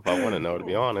 I don't know if I want to know, to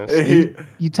be honest.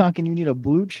 you talking? You need a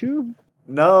blue chew?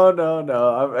 No.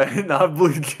 I'm not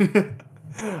blue.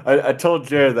 I told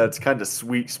Jared that's kind of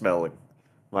sweet smelling.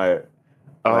 Oh,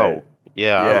 my-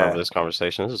 yeah, I yeah. remember this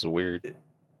conversation. This is weird.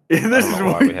 this I don't is know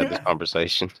why weird. we had this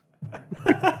conversation.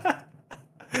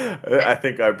 I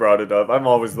think I brought it up. I'm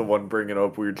always the one bringing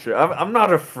up weird shit. I'm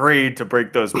not afraid to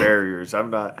break those barriers. I'm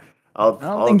not. I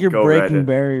don't think you're breaking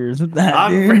barriers with that,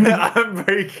 dude. I'm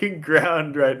breaking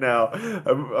ground right now.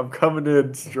 I'm coming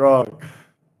in strong.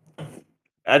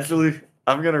 Actually,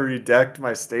 I'm gonna redact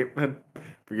my statement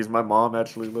because my mom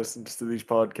actually listens to these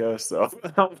podcasts. So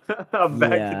I'm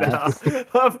backing Yeah. out.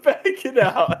 I'm backing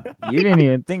out. You didn't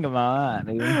even think about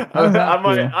that, dude. How does that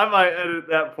I feel? might edit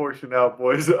that portion out,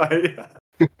 boys.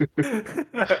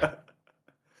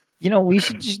 You know, we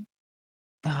should just.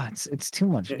 It's too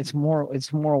much. It's more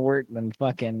work than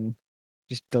fucking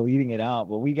just deleting it out.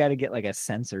 But we got to get like a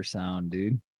censor sound,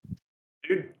 dude.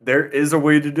 Dude, there is a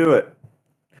way to do it.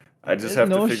 I just have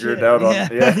No to figure it shit. out on. Yeah,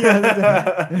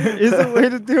 Yeah. there is a way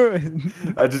to do it.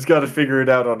 I just got to figure it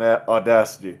out on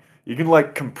Audacity. You can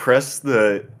like compress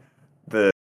the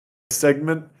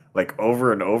segment like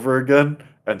over and over again,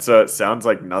 and so it sounds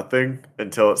like nothing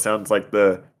until it sounds like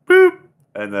the boop,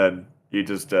 and then you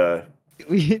just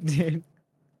Dude.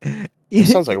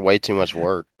 This sounds like way too much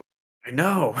work. I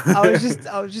know. I was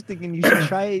just thinking you should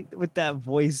try it with that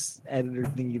voice editor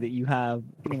thingy that you have,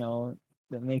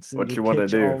 that makes What your you wanna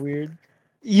pitch do? all weird.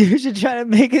 You should try to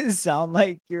make it sound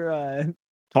like you're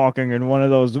talking in one of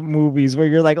those movies where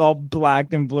you're like all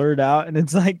black and blurred out, and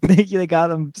it's like they got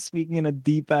them speaking in a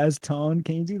deep ass tone.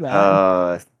 Can you do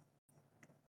that?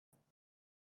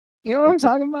 You know what I'm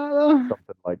talking about, though?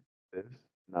 Something like this.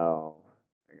 No,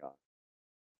 hang on.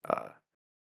 How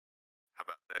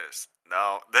about this?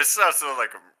 No, this sounds like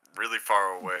really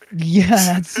far away.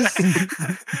 Yeah, it's just.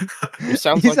 It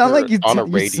sounds You like sound you're like you're on a you're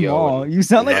radio. small. in You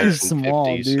sound the like you're small,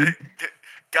 1950s. dude.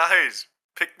 Guys,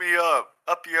 pick me up.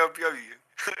 Up you.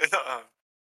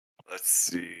 Let's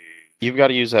see. You've got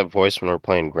to use that voice when we're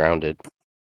playing Grounded.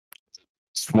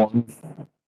 What?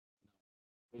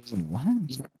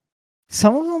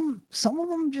 Some of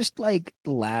them just like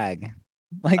lag.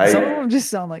 Like some of them just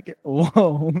sound like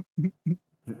whoa.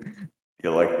 You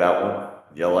like that one?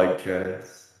 You like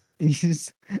jazz?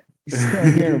 He's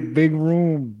like in a big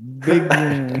room, big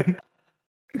room.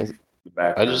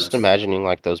 I just imagining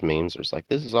like those memes. There's like,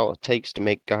 this is all it takes to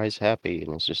make guys happy,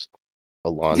 and it's just a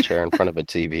lawn chair in front of a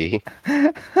TV.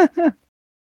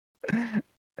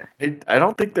 I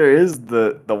don't think there is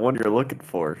the one you're looking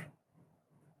for.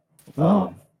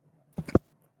 I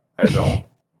don't.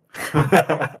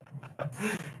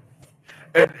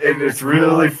 and it's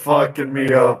really fucking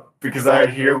me up because I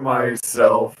hear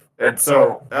myself, and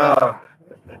so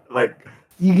like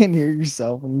You can hear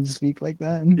yourself when you speak like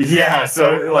that. yeah,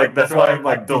 so like that's why I'm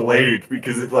like delayed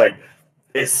because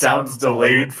it sounds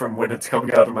delayed from when it's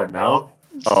coming out of my mouth.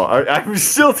 Oh, I'm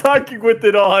still talking with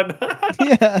it on.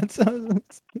 Yeah.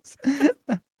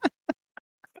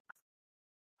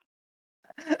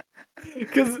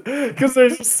 Because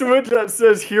there's a switch that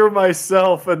says "hear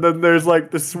myself," and then there's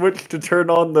like the switch to turn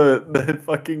on the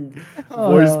fucking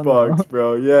voice box,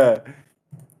 bro. Yeah.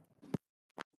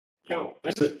 Yo,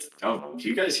 do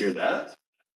you guys hear that?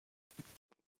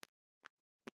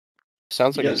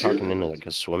 Sounds like You you're guys hear talking that? into like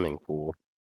a swimming pool.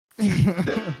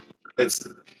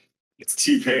 It's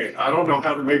T-Pain. I don't know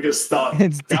how to make it stop.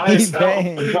 It's Guys,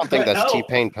 T-Pain. I don't think that's Help.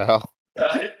 T-Pain, pal.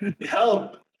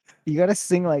 Help! You gotta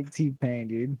sing like T-Pain,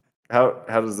 dude. How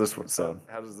does this one sound?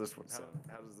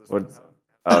 What?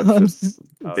 Oh, it's just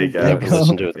big You ass. ever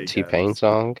listen to a T-Pain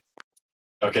song?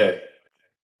 Okay.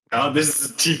 This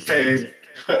is T-Pain.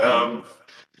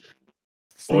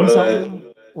 Sing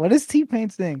something. What does T-Pain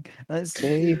sing? Let's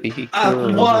see. Baby I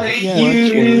girl, want what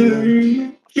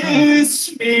you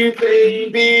kiss me,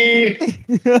 baby.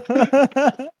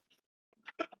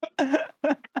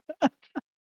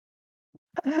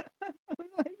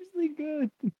 Actually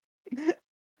good.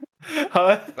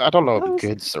 Huh? I don't know That if was-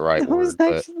 good's the right That was word,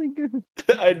 but actually good.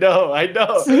 I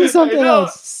know. Sing something I know.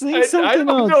 else. Sing I something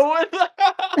don't else. know what.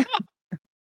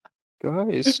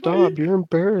 guys, stop! You're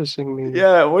embarrassing me.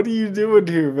 Yeah, what are you doing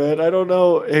here, man? I don't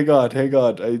know. Hang on.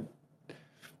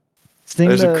 Sing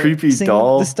There's a creepy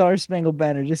doll. the Star Spangled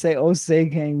Banner. Just say, "Oh, say,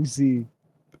 can you see?"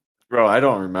 Bro, I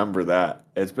don't remember that.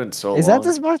 It's been so Is long. that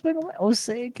the Star Spangled Banner? Oh,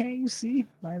 say, can you see?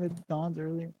 Light of dawn's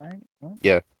early night. What?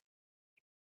 Yeah.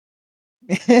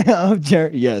 Oh,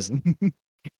 Jerry. Yes.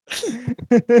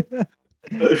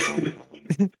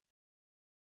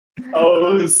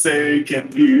 Oh, say,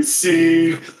 can you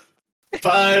see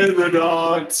by the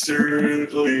dawn's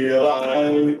early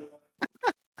light?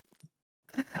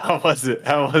 How was it?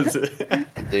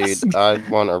 Dude, I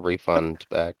want a refund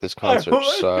back. This concert want-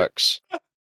 sucks.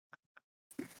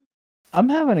 I'm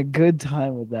having a good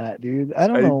time with that, dude. I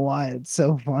don't know why it's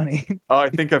so funny. Oh, I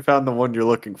think I found the one you're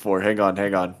looking for. Hang on.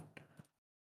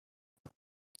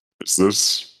 Is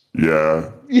this?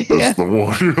 Yeah, Yeah. that's the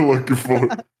one you're looking for.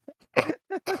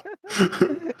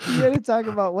 You gotta talk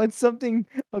about what's something.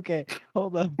 Okay,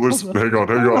 hold up. Listen, hold up.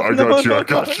 hang on. I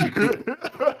got you.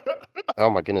 Oh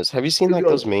my goodness. Have you seen like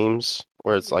those memes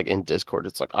where it's like in Discord,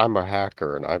 it's like, I'm a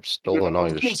hacker and I've stolen all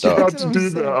your I stuff. got to do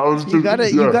that. I was You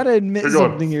gotta admit Hang on.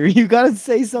 something here. You gotta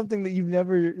say something that you've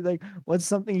never like. What's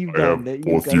something you've I done have that you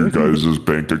both you guys'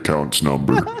 bank accounts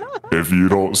number. If you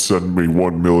don't send me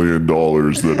 $1 million,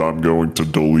 then I'm going to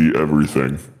delete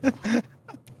everything.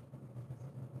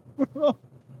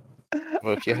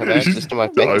 Well, if you have access to my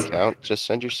bank account, just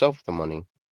send yourself the money.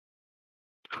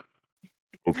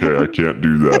 Okay, I can't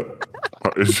do that.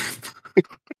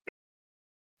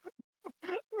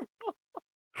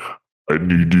 I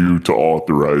need you to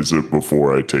authorize it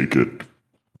before I take it.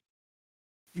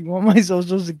 You want my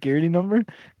social security number?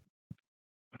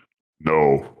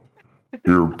 No.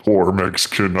 You're poor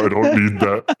Mexican. I don't need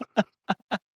that.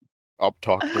 I'm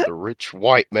talking to the rich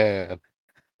white man.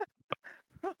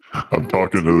 I'm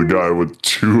talking to the guy with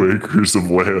 2 acres of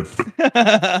land.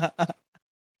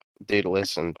 Dude,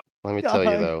 listen. Let me tell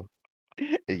you Dog. though.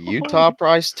 The Utah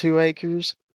price 2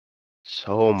 acres,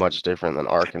 so much different than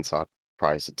Arkansas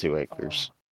price of 2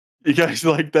 acres. You guys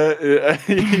like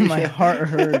that? My heart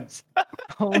hurts.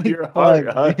 Holy Your fuck, heart,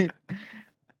 huh? dude.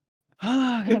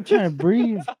 I'm trying to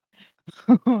breathe.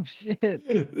 Oh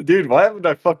shit. Dude, why haven't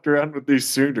I fucked around with these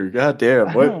sooner? God damn.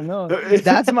 I What? don't know.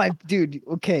 That's my dude.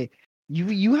 Okay.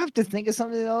 You have to think of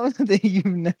something else that you've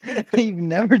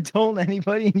never told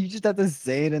anybody, and you just have to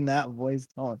say it in that voice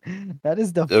tone. That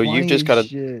is the So you've just funniest gotta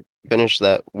shit. finish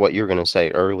that what you're gonna say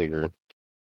earlier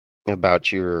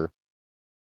about your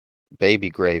baby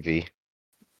gravy.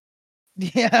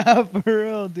 Yeah, for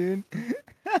real, dude.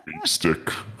 Meat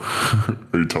stick. Are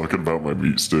you talking about my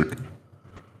meat stick?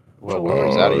 Well,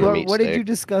 where's out of your meat What did you stick?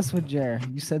 discuss with Jer?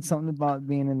 You said something about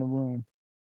being in the womb.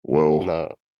 Well,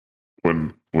 No.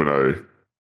 when I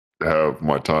have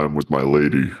my time with my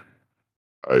lady,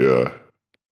 I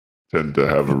tend to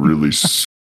have a really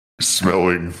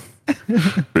smelling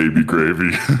baby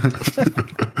gravy.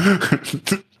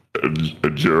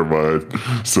 and Jeremiah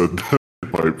said that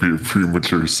it might be a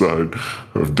premature sign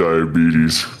of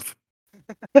diabetes.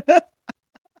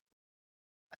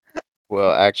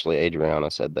 Well, actually,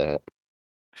 Adriana said that.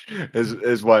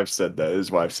 His wife said that. His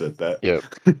wife said that. Yep.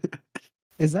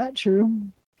 Is that true?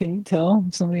 Can you tell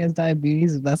if somebody has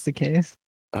diabetes if that's the case?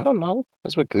 I don't know.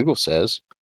 That's what Google says.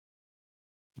 I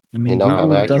You mean, know how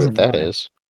Google accurate doesn't that lie. is.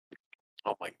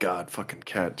 Oh my god, fucking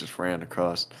cat just ran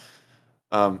across.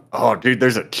 Oh dude,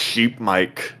 there's a cheap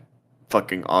mic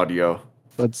fucking audio.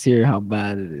 Let's hear how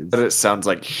bad it But is. it sounds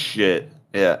like shit.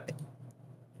 Yeah.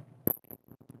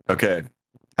 Okay.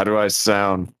 How do I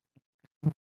sound?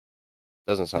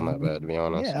 Doesn't sound that bad, to be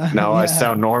honest. Yeah. Now I yeah.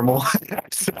 sound normal. I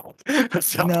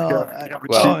sound No, like a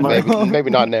Well, cheap mic. maybe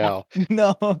not now.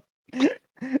 No.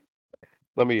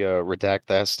 Let me redact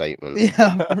that statement.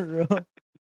 Yeah, for real.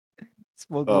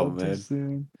 Spoke a Oh little too man.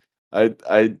 soon.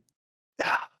 I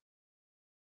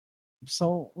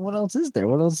So what else is there?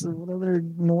 What other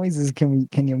noises can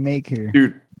you make here?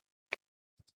 dude,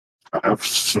 I have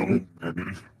so many.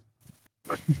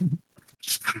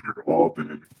 You're all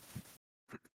big.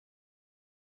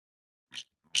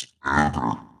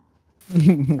 Whoa,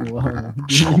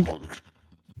 dude.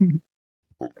 I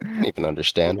don't even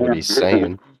understand what he's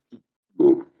saying.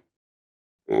 You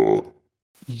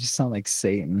just sound like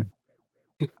Satan.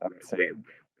 I'm saying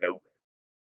no.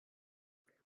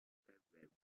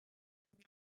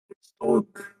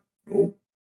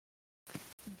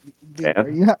 Dude,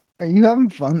 Yeah. are you having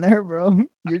fun there, bro?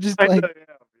 You're just I like know, yeah,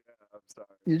 I'm sorry.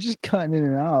 you're just cutting in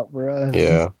and out, bro.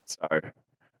 Yeah. Sorry.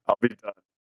 I'll be done.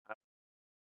 I'm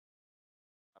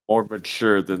more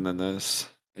mature than this.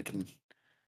 I can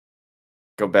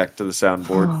go back to the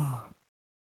soundboard.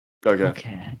 Okay.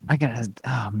 Okay, I gotta.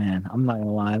 Oh man, I'm not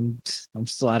gonna lie. I'm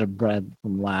still out of breath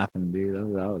from laughing, dude.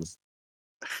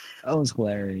 That was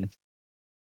hilarious.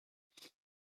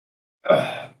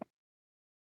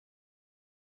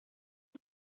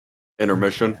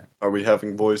 Intermission. Are we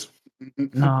having boys?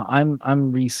 No,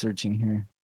 I'm researching here.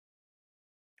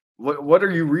 What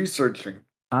are you researching?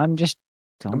 I'm just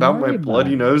don't About worry my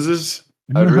bloody it. noses?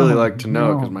 I'd really No, like to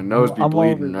know because no, my nose be I'm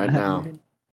over bleeding right that, now. dude.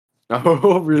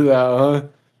 Over that, huh?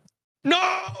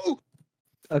 No!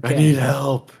 I Okay. need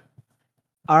help.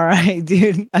 All right,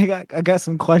 dude. I got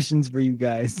some questions for you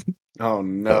guys. Oh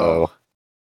no.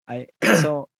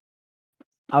 So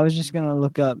I was just gonna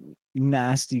look up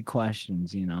nasty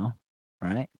questions,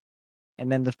 right?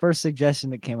 And then the first suggestion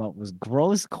that came up was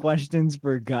gross questions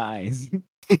for guys.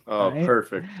 Oh, Right?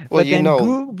 perfect. Well, you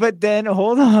know, But then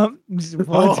hold up. Just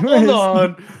plot Hold twist.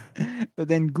 on. But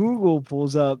then Google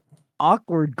pulls up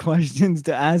awkward questions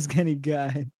to ask any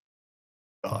guy.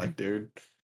 Oh, dude.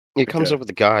 it comes Okay. up with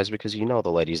the guys because you know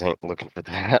the ladies ain't looking for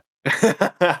that.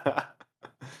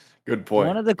 Good point.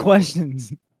 One of the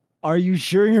questions: are you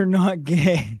sure you're not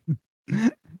gay?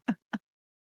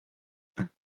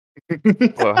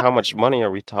 Well, how much money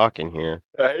are we talking here?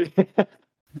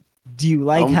 Do you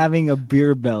like Um, having a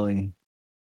beer belly?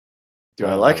 Do I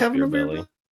I don't like have a having a beer beer belly. belly?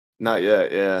 Not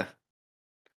yet, yeah.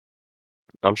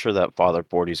 I'm sure that Father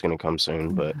 40 is going to come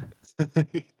soon, but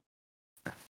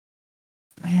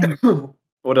Man,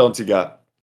 What else you got?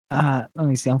 let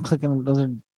me see. I'm clicking. Those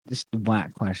are just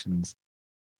whack questions.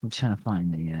 I'm trying to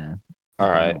find the. all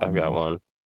right, I've got one.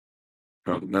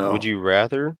 Oh no. Would you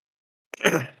rather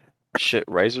Shit,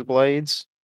 razor blades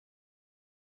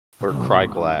or cry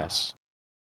glass.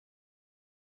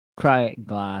 Cry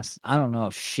glass. I don't know.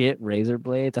 Shit, razor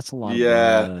blade. That's a lot of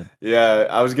Yeah, blood. yeah.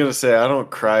 I was gonna say I don't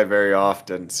cry very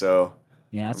often, so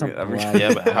Yeah, that's I mean,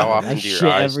 Yeah, but how blood. I often do your shit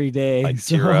eyes every day. like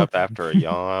tear so- up after a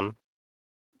yawn?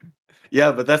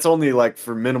 yeah, but that's only like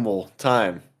for minimal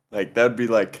time. Like that'd be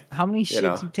like, How many you shits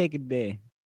know, you take a day?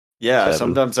 yeah. 7.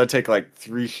 Sometimes I take like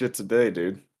 3 shits a day,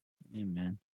 dude. Yeah,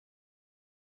 man.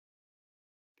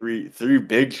 Three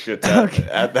big shits Okay.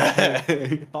 at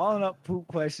that. Following up poop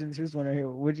questions. Here's one right here.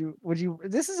 Would you?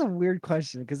 This is a weird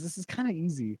question because this is kind of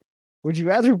easy. Would you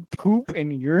rather poop in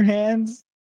your hands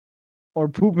or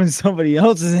poop in somebody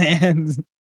else's hands?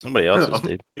 Somebody else's,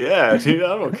 dude. Yeah, dude, I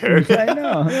don't care. I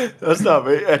know. That's not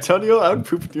me. Antonio, I would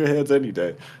poop in your hands any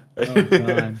day. Oh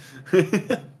god.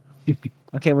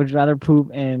 Okay, would you rather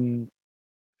poop in?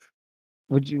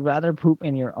 Would you rather poop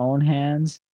in your own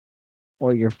hands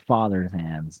or your father's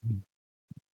hands?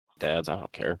 Dads, I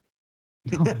don't care.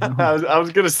 I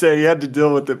was gonna say he had to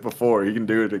deal with it before. He can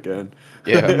do it again.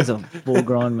 Yeah. He's a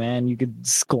full-grown man. You could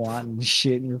squat and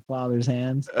shit in your father's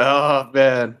hands. Oh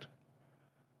man.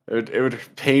 It would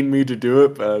pain me to do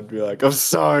it, but I'd be like, I'm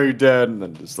sorry, Dad, and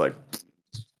then just like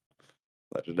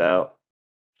let it out.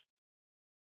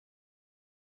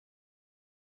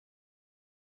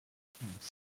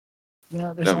 You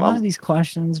know, there's Yeah, a lot of Mom. these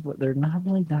questions, but they're not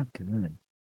really that good.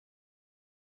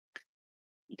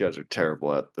 You guys are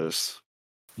terrible at this.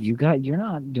 You're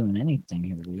not doing anything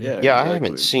here, dude. Yeah, Yeah, I exactly.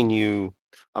 haven't seen you.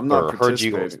 I'm not or heard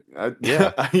you- participating.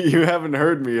 Yeah. You haven't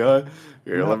heard me, huh?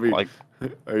 Here, No, let me. like-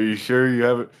 Are you sure you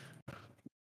haven't?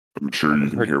 I'm sure you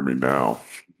can hear me now.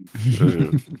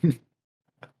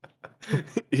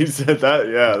 He said that.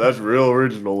 Yeah, that's real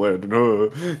original, Landon.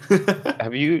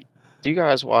 Do you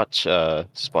guys watch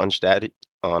Sponge Daddy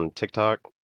on TikTok?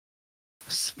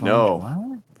 Sponge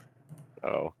No.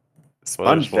 what? Oh.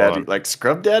 Sponge there's Daddy, one. like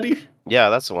Scrub Daddy. Yeah,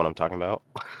 that's the one I'm talking about.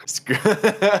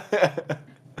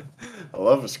 I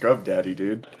love a Scrub Daddy,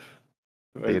 dude.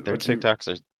 Dude, their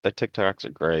TikToks are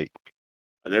great.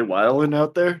 Are they wilding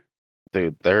out there?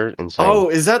 Dude, they're insane. Oh,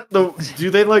 is that the? Do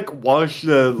they like wash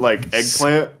the like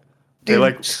eggplant? They Dude,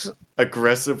 like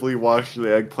aggressively wash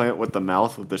the eggplant with the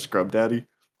mouth of the Scrub Daddy.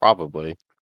 Probably.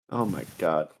 Oh my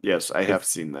god! Yes, I have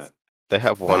seen that. They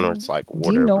have one where it's like, Do you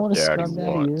whatever know what a daddy Scrub Daddy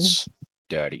wants, is?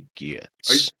 daddy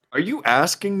gets. Are you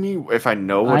asking me if I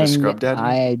know what a Scrub Daddy is?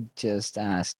 I just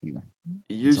asked you.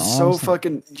 You're That's all so I'm saying.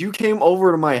 fucking. You came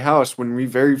over to my house when we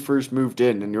very first moved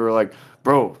in, and you were like,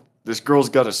 "Bro, this girl's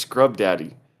got a Scrub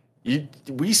Daddy."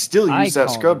 We still I use that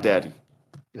called Scrub it Daddy.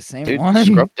 The same Dude, one.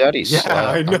 Scrub Daddy Yeah,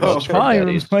 slap. I know. love Scrub Probably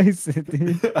Daddies. replace it,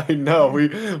 dude. I know. We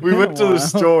been went a to the while.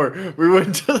 store. We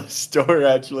went to the store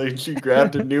actually, and she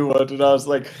grabbed a new one, and I was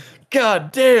like,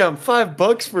 "God damn,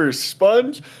 $5 for a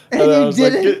sponge!" And I you was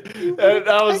like, didn't. and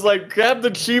I was like, "Grab the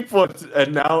cheap ones."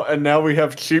 And now we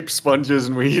have cheap sponges,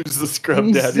 and we use the Scrub And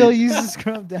you Daddy. still use the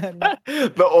Scrub Daddy.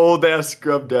 The old ass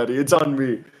Scrub Daddy. It's on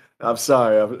me. I'm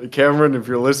sorry, Cameron. If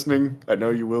you're listening, I know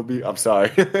you will be. I'm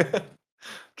sorry.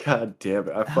 God damn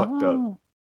it, I fucked up.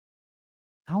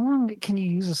 How long can you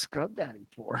use a Scrub Daddy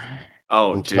for?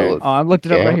 Oh, Until dude, Oh, I looked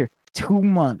it up Yeah. right here. 2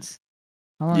 months.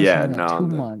 How long Yeah, has it been? no, 2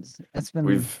 the- months. That's been.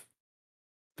 we've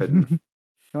been.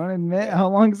 You want to admit how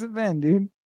long has it been, dude?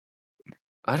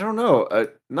 I don't know.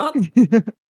 Not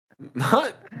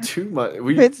too much.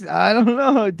 I don't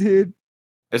know, dude.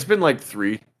 It's been like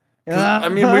 3. 'Cause, I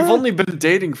mean, we've only been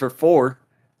dating for 4.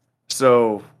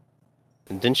 So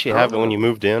Didn't she I have it don't when know. you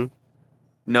moved in?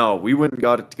 no, we went and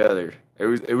got it together. It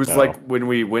was Oh. like when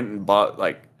we went and bought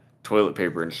like toilet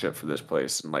paper and shit for this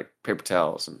place and like paper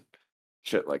towels and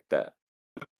shit like that.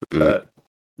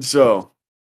 So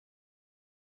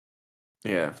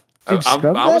yeah, Dude, I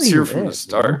Scrub was here Daddy's from the it,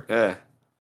 start. Yeah,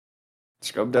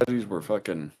 Scrub Daddies were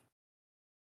fucking.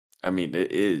 I mean,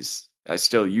 it is. I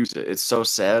still use it. It's so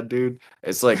sad, dude.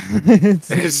 It's like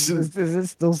is it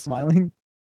still smiling?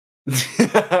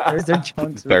 Or is there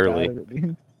chunks Barely. out of it,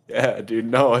 dude? yeah, dude.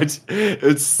 No,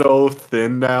 it's so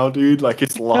thin now, dude. Like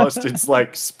it's lost its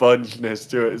like spongeness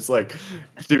to it. It's like,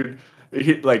 dude,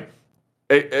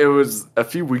 it was a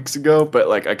few weeks ago, but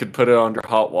like I could put it under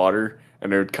hot water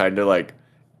and it would kind of like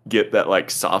get that like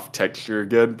soft texture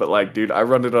again. But like, dude, I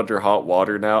run it under hot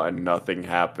water now and nothing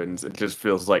happens. It just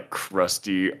feels like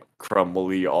crusty,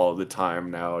 crumbly all the time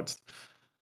now. It's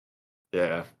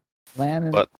yeah.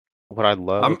 Landon, But what I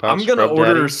love I'm about gonna Scrub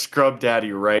order Daddy, a Scrub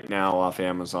Daddy right now off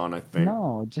Amazon. I think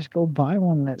no, just go buy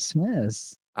one at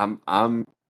Smith's. I'm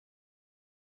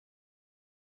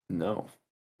no.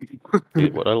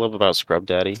 dude, what I love about Scrub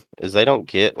Daddy is they don't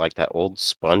get like that old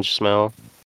sponge smell.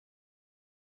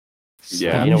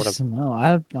 Yeah. You know what I'm- smell.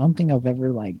 I don't think I've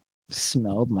ever like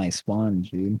smelled my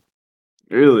sponge, dude.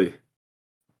 Really?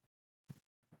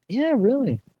 Yeah,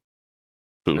 really.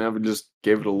 Hmm. I haven't just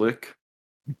gave it a lick.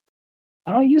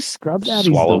 I don't use scrub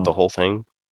daddies Swallowed though. the whole thing.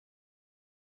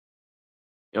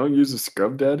 You don't use a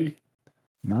scrub daddy?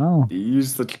 No. Do you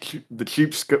use the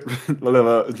cheap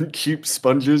cheap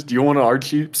sponges? Do you want our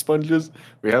cheap sponges?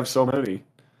 We have so many.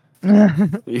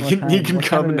 You can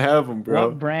come and have them, bro.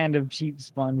 What brand of cheap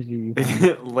sponge do you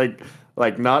have?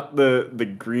 like not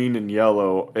the green and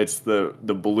yellow. It's the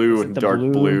blue Is it and the dark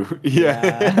blue? blue. Yeah,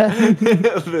 Yeah.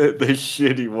 the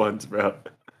shitty ones, bro.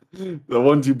 The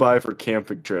ones you buy for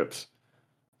camping trips.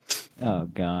 Oh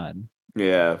God.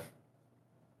 Yeah.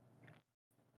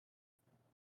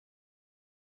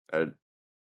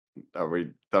 Are we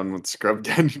done with scrub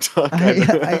daddy talk?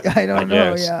 I don't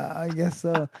know. guess. Yeah, I guess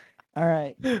so. All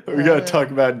right. We gotta talk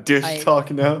about dish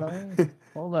talk now.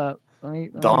 Hold up. Let me,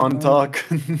 Dawn talk.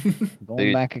 Going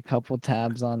Dude. back a couple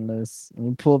tabs on this. Let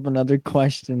me pull up another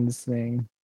questions thing.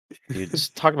 Dude,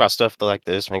 just talking about stuff like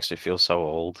this makes me feel so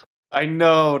old. I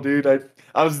know, dude.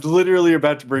 I was literally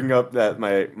about to bring up that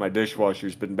my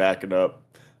dishwasher's been backing up.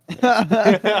 Since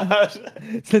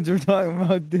we're talking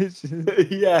about dishes.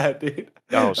 Yeah, dude.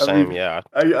 Oh, same, yeah.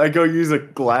 I go use a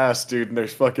glass, dude, and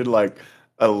there's fucking like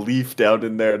a leaf down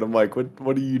in there, and I'm like,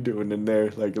 what are you doing in there?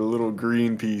 Like a little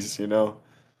green piece, you know?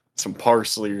 Some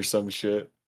parsley or some shit.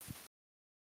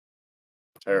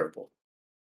 Terrible.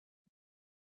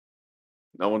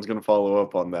 No one's gonna follow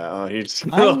up on that. Huh? He's just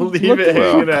gonna I'm leave it looking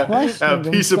hanging for at a questions, I'm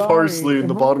piece of parsley sorry. in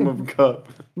the If- bottom of a cup.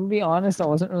 To be honest, I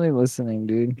wasn't really listening,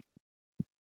 dude.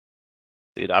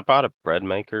 Dude, I bought a bread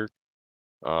maker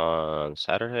on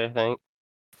Saturday, I think.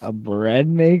 A bread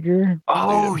maker?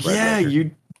 Oh bread yeah, maker.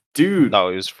 you dude. No,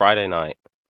 it was Friday night.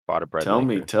 Bought a bread Tell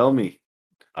maker. me.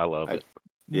 I love I- it.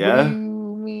 What Yeah. do you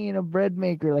mean a bread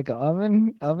maker? Like an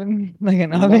oven? Oven? Like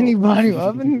an No. oven? You bought an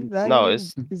oven? That No,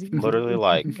 is- it's is- literally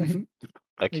like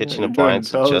a kitchen you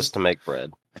appliance doing, fellas? just to make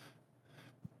bread.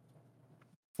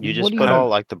 You What just do put you- all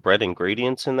like the bread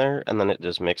ingredients in there, and then it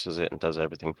just mixes it and does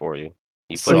everything for you.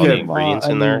 You So put all you the have, ingredients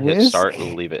in a there, hit start, whisk? and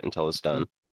you leave it until it's done.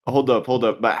 Hold up.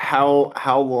 But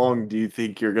how long do you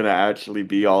think you're gonna actually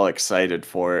be all excited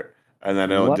for it, and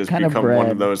then it'll What just kind of become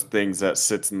one of bread? those things that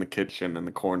sits in the kitchen in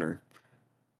the corner?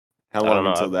 How I long don't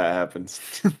know. until that happens?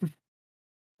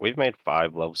 We've made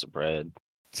 5 loaves of bread.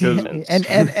 Because Friday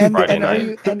And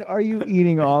are night. you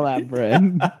eating all that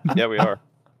bread? Yeah, we are.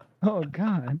 Oh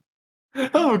God.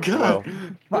 oh god,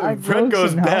 Well, 5 bread loaves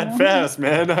goes in how bad long? fast,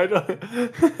 man. I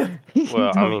don't.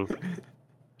 Well, I mean,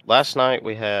 last night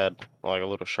we had like a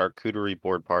little charcuterie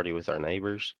board party with our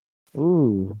neighbors.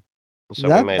 Ooh. So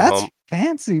we made That's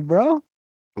fancy, bro.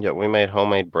 Yeah, we made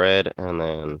homemade bread and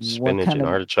then spinach kind and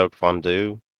of- artichoke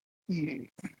fondue.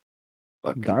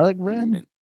 Fucking Garlic bread? eating.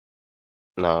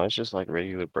 No, it's just like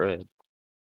regular bread.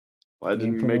 Why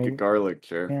didn't you for make no- it garlic,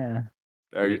 Sheriff? Yeah.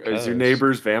 Is your Because-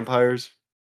 neighbors vampires?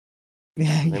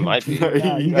 Yeah, They might be. Are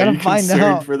Yeah, you are gotta you find concerned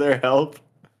out. for their health?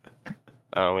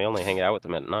 We only hang out with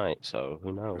them at night, so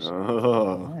who knows?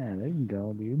 Oh, Yeah, there you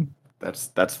go, dude. that's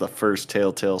the first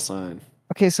telltale sign.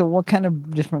 Okay, so what kind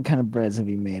of different kind of breads have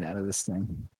you made out of this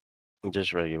thing?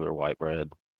 Just regular white bread.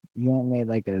 You haven't made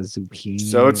like a zucchini.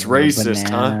 So it's or a racist,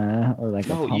 huh? banana, or like a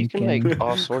No, pumpkin. you can make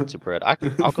all sorts of bread.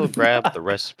 I'll go grab the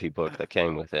recipe book that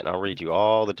came with it, and I'll read you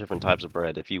all the different types of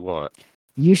bread if you want.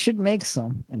 You should make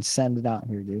some and send it out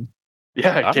here, dude.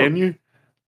 Yeah, I can don't- you?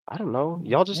 I don't know.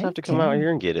 Y'all just Yeah, have to you come out can.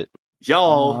 here and get it.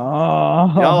 Y'all,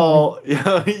 Oh.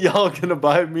 y'all gonna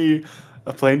buy me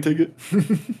a plane ticket?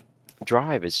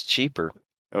 Drive is cheaper.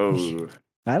 Oh,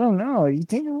 I don't know. You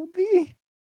think it would be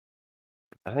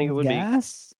I think it would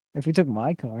gas? If we took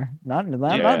my car, not Yeah.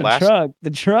 the Last- truck. The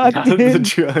truck, not the dude.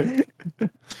 truck.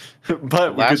 But we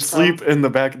could Last sleep in the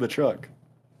back of the truck. be.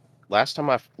 Last time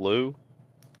I flew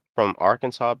from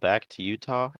Arkansas back to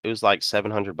Utah, it was like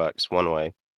 $700 one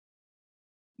way.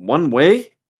 One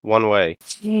way, One way.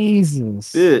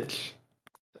 Jesus. bitch.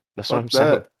 That's what Fuck I'm saying.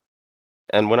 that.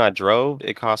 And when I drove,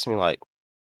 it cost me like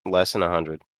less than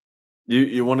 100.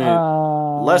 You want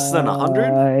to? less than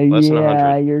 100? Less than 100.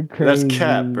 Yeah, you're crazy. That's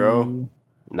cap, bro.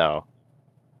 No,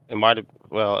 it might have.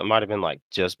 Well, it might have been like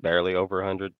just barely over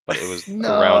 100, but it was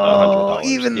No, around $100.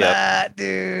 even Yep. that,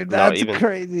 dude. No, That's even-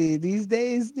 crazy. These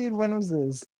days, dude. When was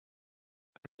this?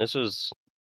 This was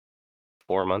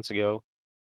 4 months ago.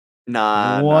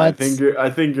 Nah, I What?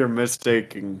 think you're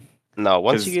mistaking. No,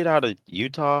 once you 'Cause- get out of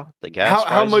Utah, the gas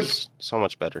How much- prices so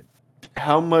much better.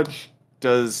 How much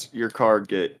does your car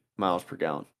get miles per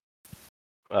gallon?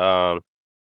 Um,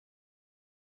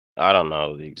 I don't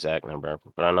know the exact number,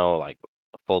 but I know like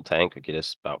a full tank would get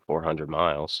us about 400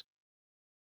 miles.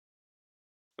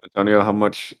 Antonio, how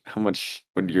much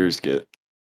would yours get?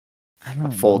 I A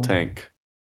don't full know. tank.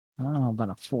 I don't know about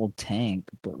a full tank,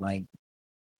 but like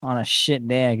on a shit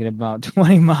day, I get about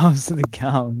 20 miles to the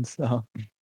gallon, so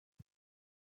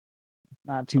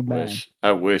not too bad.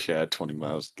 I wish I had 20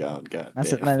 miles a gallon. God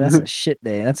That's damn. that's a shit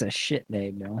day. That's a shit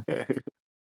day, bro.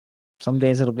 Some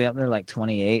days it'll be up there like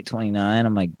 28, 29.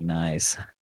 I'm like, nice.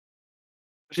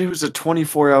 It was a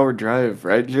 24-hour drive,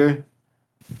 right, Jay?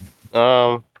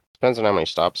 Depends on how many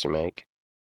stops you make.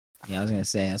 Yeah, I was gonna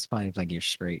say that's probably like you're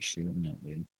straight shooting it,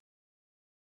 dude.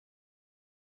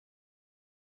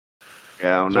 Yeah,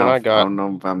 I don't 'Cause know. when I I got, don't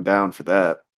know if I'm down for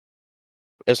that.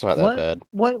 it's not that bad.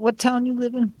 What town you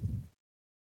live in?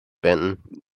 Benton.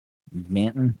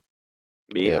 Benton.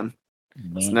 Being. It's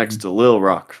Benton. next to Little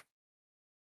Rock.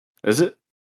 Is it?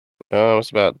 It's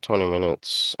about 20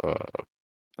 minutes Oh,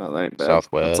 that ain't bad.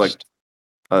 southwest. It's like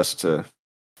us to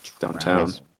downtown.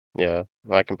 Travis. Yeah,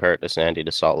 I compare it to Sandy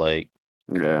to Salt Lake.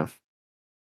 Yeah.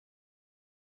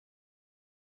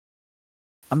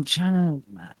 I'm trying to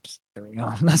maps. There we go.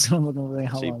 That's what I'm looking for.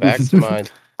 How See, long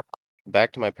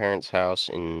back to my parents' house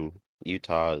in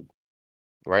Utah.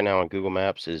 Right now on Google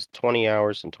Maps is 20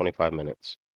 hours and 25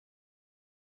 minutes.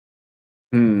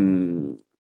 Hmm.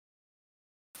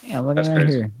 Yeah, I'm looking That's right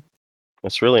crazy. here.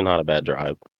 It's really not a bad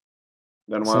drive.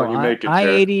 Then why So don't you make it,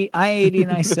 Jay? I-80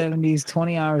 and I-70s,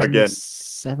 20 hours Again. and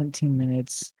 17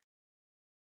 minutes.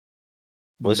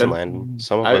 Listen, Then- Landon,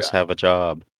 some of I- us have a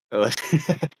job. Don't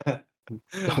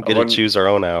Don't get to choose our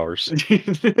own hours.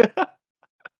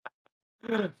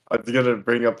 I was gonna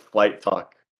bring up flight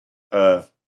talk.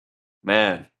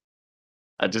 Man,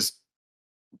 I just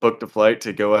booked a flight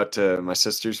to go out to my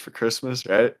sister's for Christmas,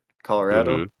 right?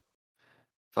 Colorado. Mhm.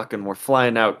 Fucking, we're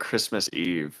flying out Christmas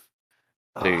Eve.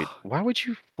 Dude, Ah, why would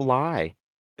you fly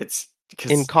it's in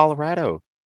because Colorado?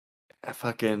 I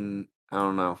don't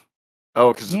know.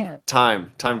 Oh, because Yeah.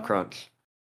 time crunch.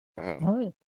 Oh,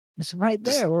 What? It's right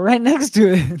Just- there. We're right next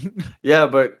to it. Yeah,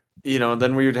 but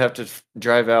then we would have to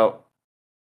drive out.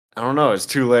 I don't know. It's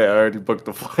too late. I already booked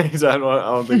the flights. I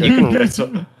don't think I You can can-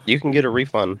 cancel. you can get a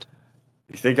refund.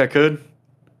 You think I could?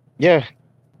 Yeah.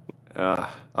 I'll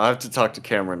have to talk to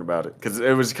Cameron about it because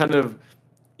it was kind of,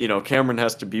 Cameron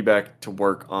has to be back to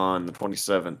work on the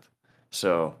 27th,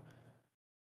 so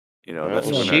that's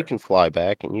Well, when she can fly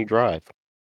back and you drive.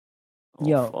 Oh,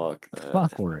 Yo, fuck that.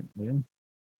 Fuck word, dude.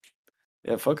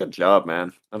 Yeah, fuck a job,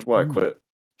 man. That's why I quit.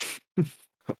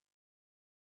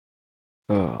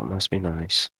 Oh, must be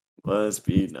nice. Must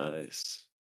be nice.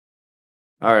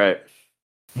 All right.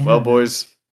 Yeah, Well, boys,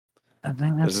 I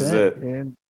think that's this is it.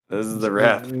 dude. This is It's the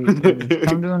wrap. it's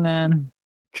come to an end.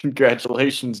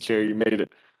 Congratulations, Jerry. You made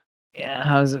it. Yeah,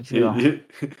 how does it You, feel? you,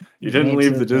 you didn't Made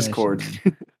leave to the finish Discord.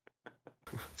 line.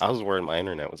 I was worried my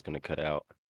internet was going to cut out.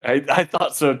 I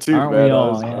thought so too, Aren't man. we I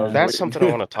all? was Yeah. That's waiting. something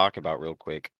I want to talk about real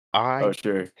quick. Oh,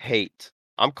 sure.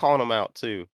 I'm calling them out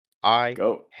too. I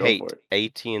Go hate for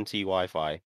it. AT&T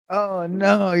Wi-Fi. Oh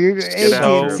no, you're Just get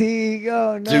after AT&T.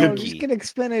 Oh no, Dookie. just get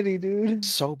Xfinity, dude.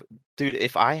 So, dude,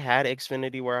 if I had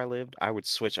Xfinity where I lived, I would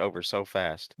switch over so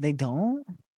fast. They don't.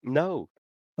 No.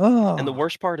 Oh, And the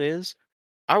worst part is,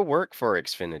 I work for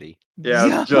Xfinity. Yeah,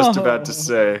 I was just about to Yo.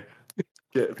 say.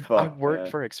 Get I fucked, work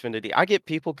man. for Xfinity. I get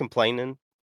people complaining.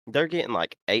 They're getting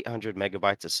like 800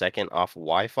 megabytes a second off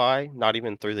Wi-Fi, not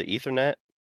even through the Ethernet.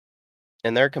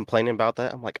 And they're complaining about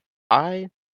that. I'm like, I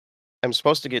am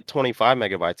supposed to get 25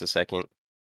 megabytes a second.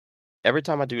 Every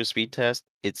time I do a speed test,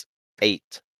 it's 8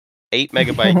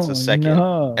 megabytes Oh, a second.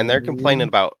 no, And they're complaining dude.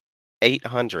 about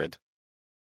 800.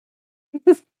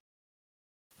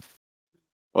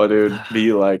 Well, dude,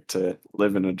 be like to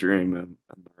live in a dream, am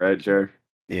I right, Jerry?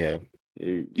 Yeah.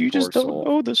 You You just poor don't soul.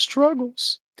 know the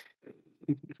struggles.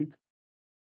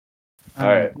 All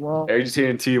right. Well,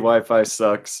 AT&T Wi-Fi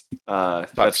sucks.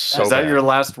 Sucks so is that your bad.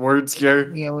 last words,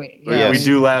 Jerry? yeah, We Yes.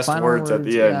 do last final words at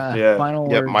the end. Yeah. Final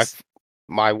Yep, words.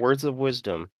 my words of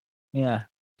wisdom. Yeah.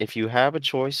 If you have a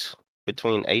choice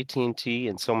between AT&T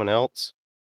and someone else,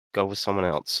 go with someone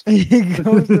else. It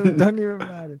goes to- don't even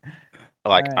matter.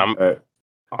 Like Alright. I'm All right.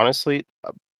 honestly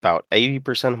about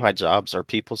 80% of my jobs are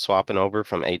people swapping over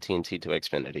from AT&T to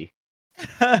Xfinity.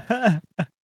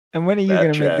 And when are you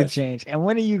That gonna make the trash. change? And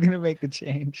when are you gonna make the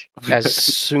change? As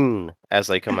soon as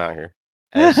they come out here.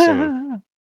 As soon.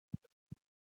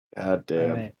 God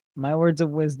damn. Alright. My words of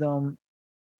wisdom.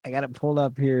 I got it pulled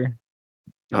up here.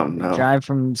 Oh no. Drive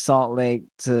from Salt Lake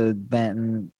to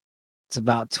Benton. It's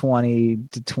about 20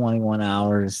 to 21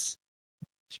 hours.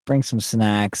 Just bring some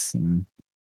snacks and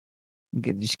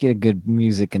just get a good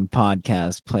music and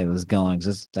podcast playlist going.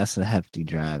 That's a hefty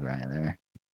drive right there.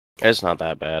 It's not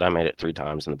that bad. I made it 3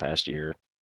 times in the past year.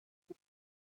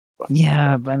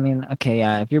 Yeah, but I mean, okay,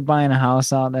 yeah. If you're buying a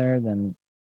house out there, then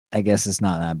I guess it's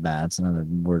not that bad. It's another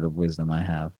word of wisdom I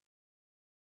have.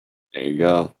 There you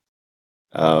go.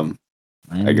 And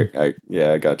I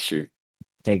got you.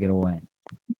 take it away.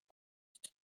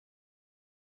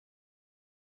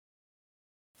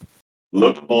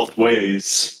 Look both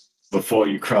ways before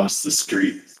you cross the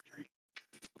street.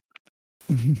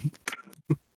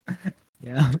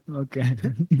 Yeah. Okay.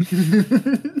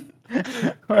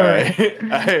 All right.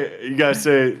 You guys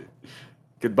say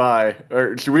goodbye,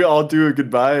 or should we all do a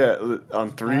goodbye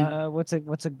on 3? What's a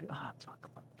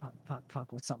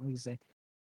fuck. What's something you say?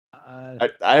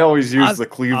 I always use the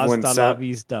Cleveland Hasta la sound.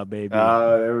 vista, baby.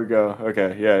 There we go.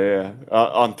 Okay, yeah.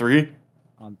 On 3.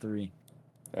 On 3.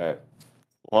 All right.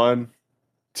 1,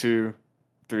 2,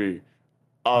 3.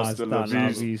 Hasta la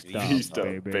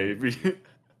vista, baby.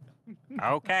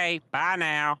 Okay, bye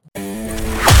now.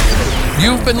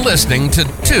 You've been listening to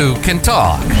Two Can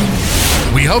Talk.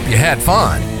 We hope you had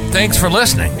fun. Thanks for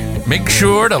listening. Make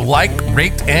sure to like,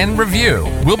 rate, and review.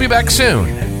 We'll be back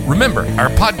soon. Remember, our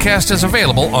podcast is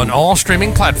available on all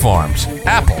streaming platforms: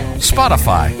 Apple,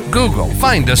 Spotify, Google.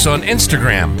 Find us on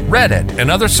Instagram, Reddit,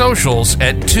 and other socials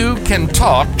at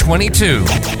 2CanTalk22.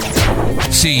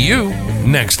 See you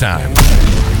next time.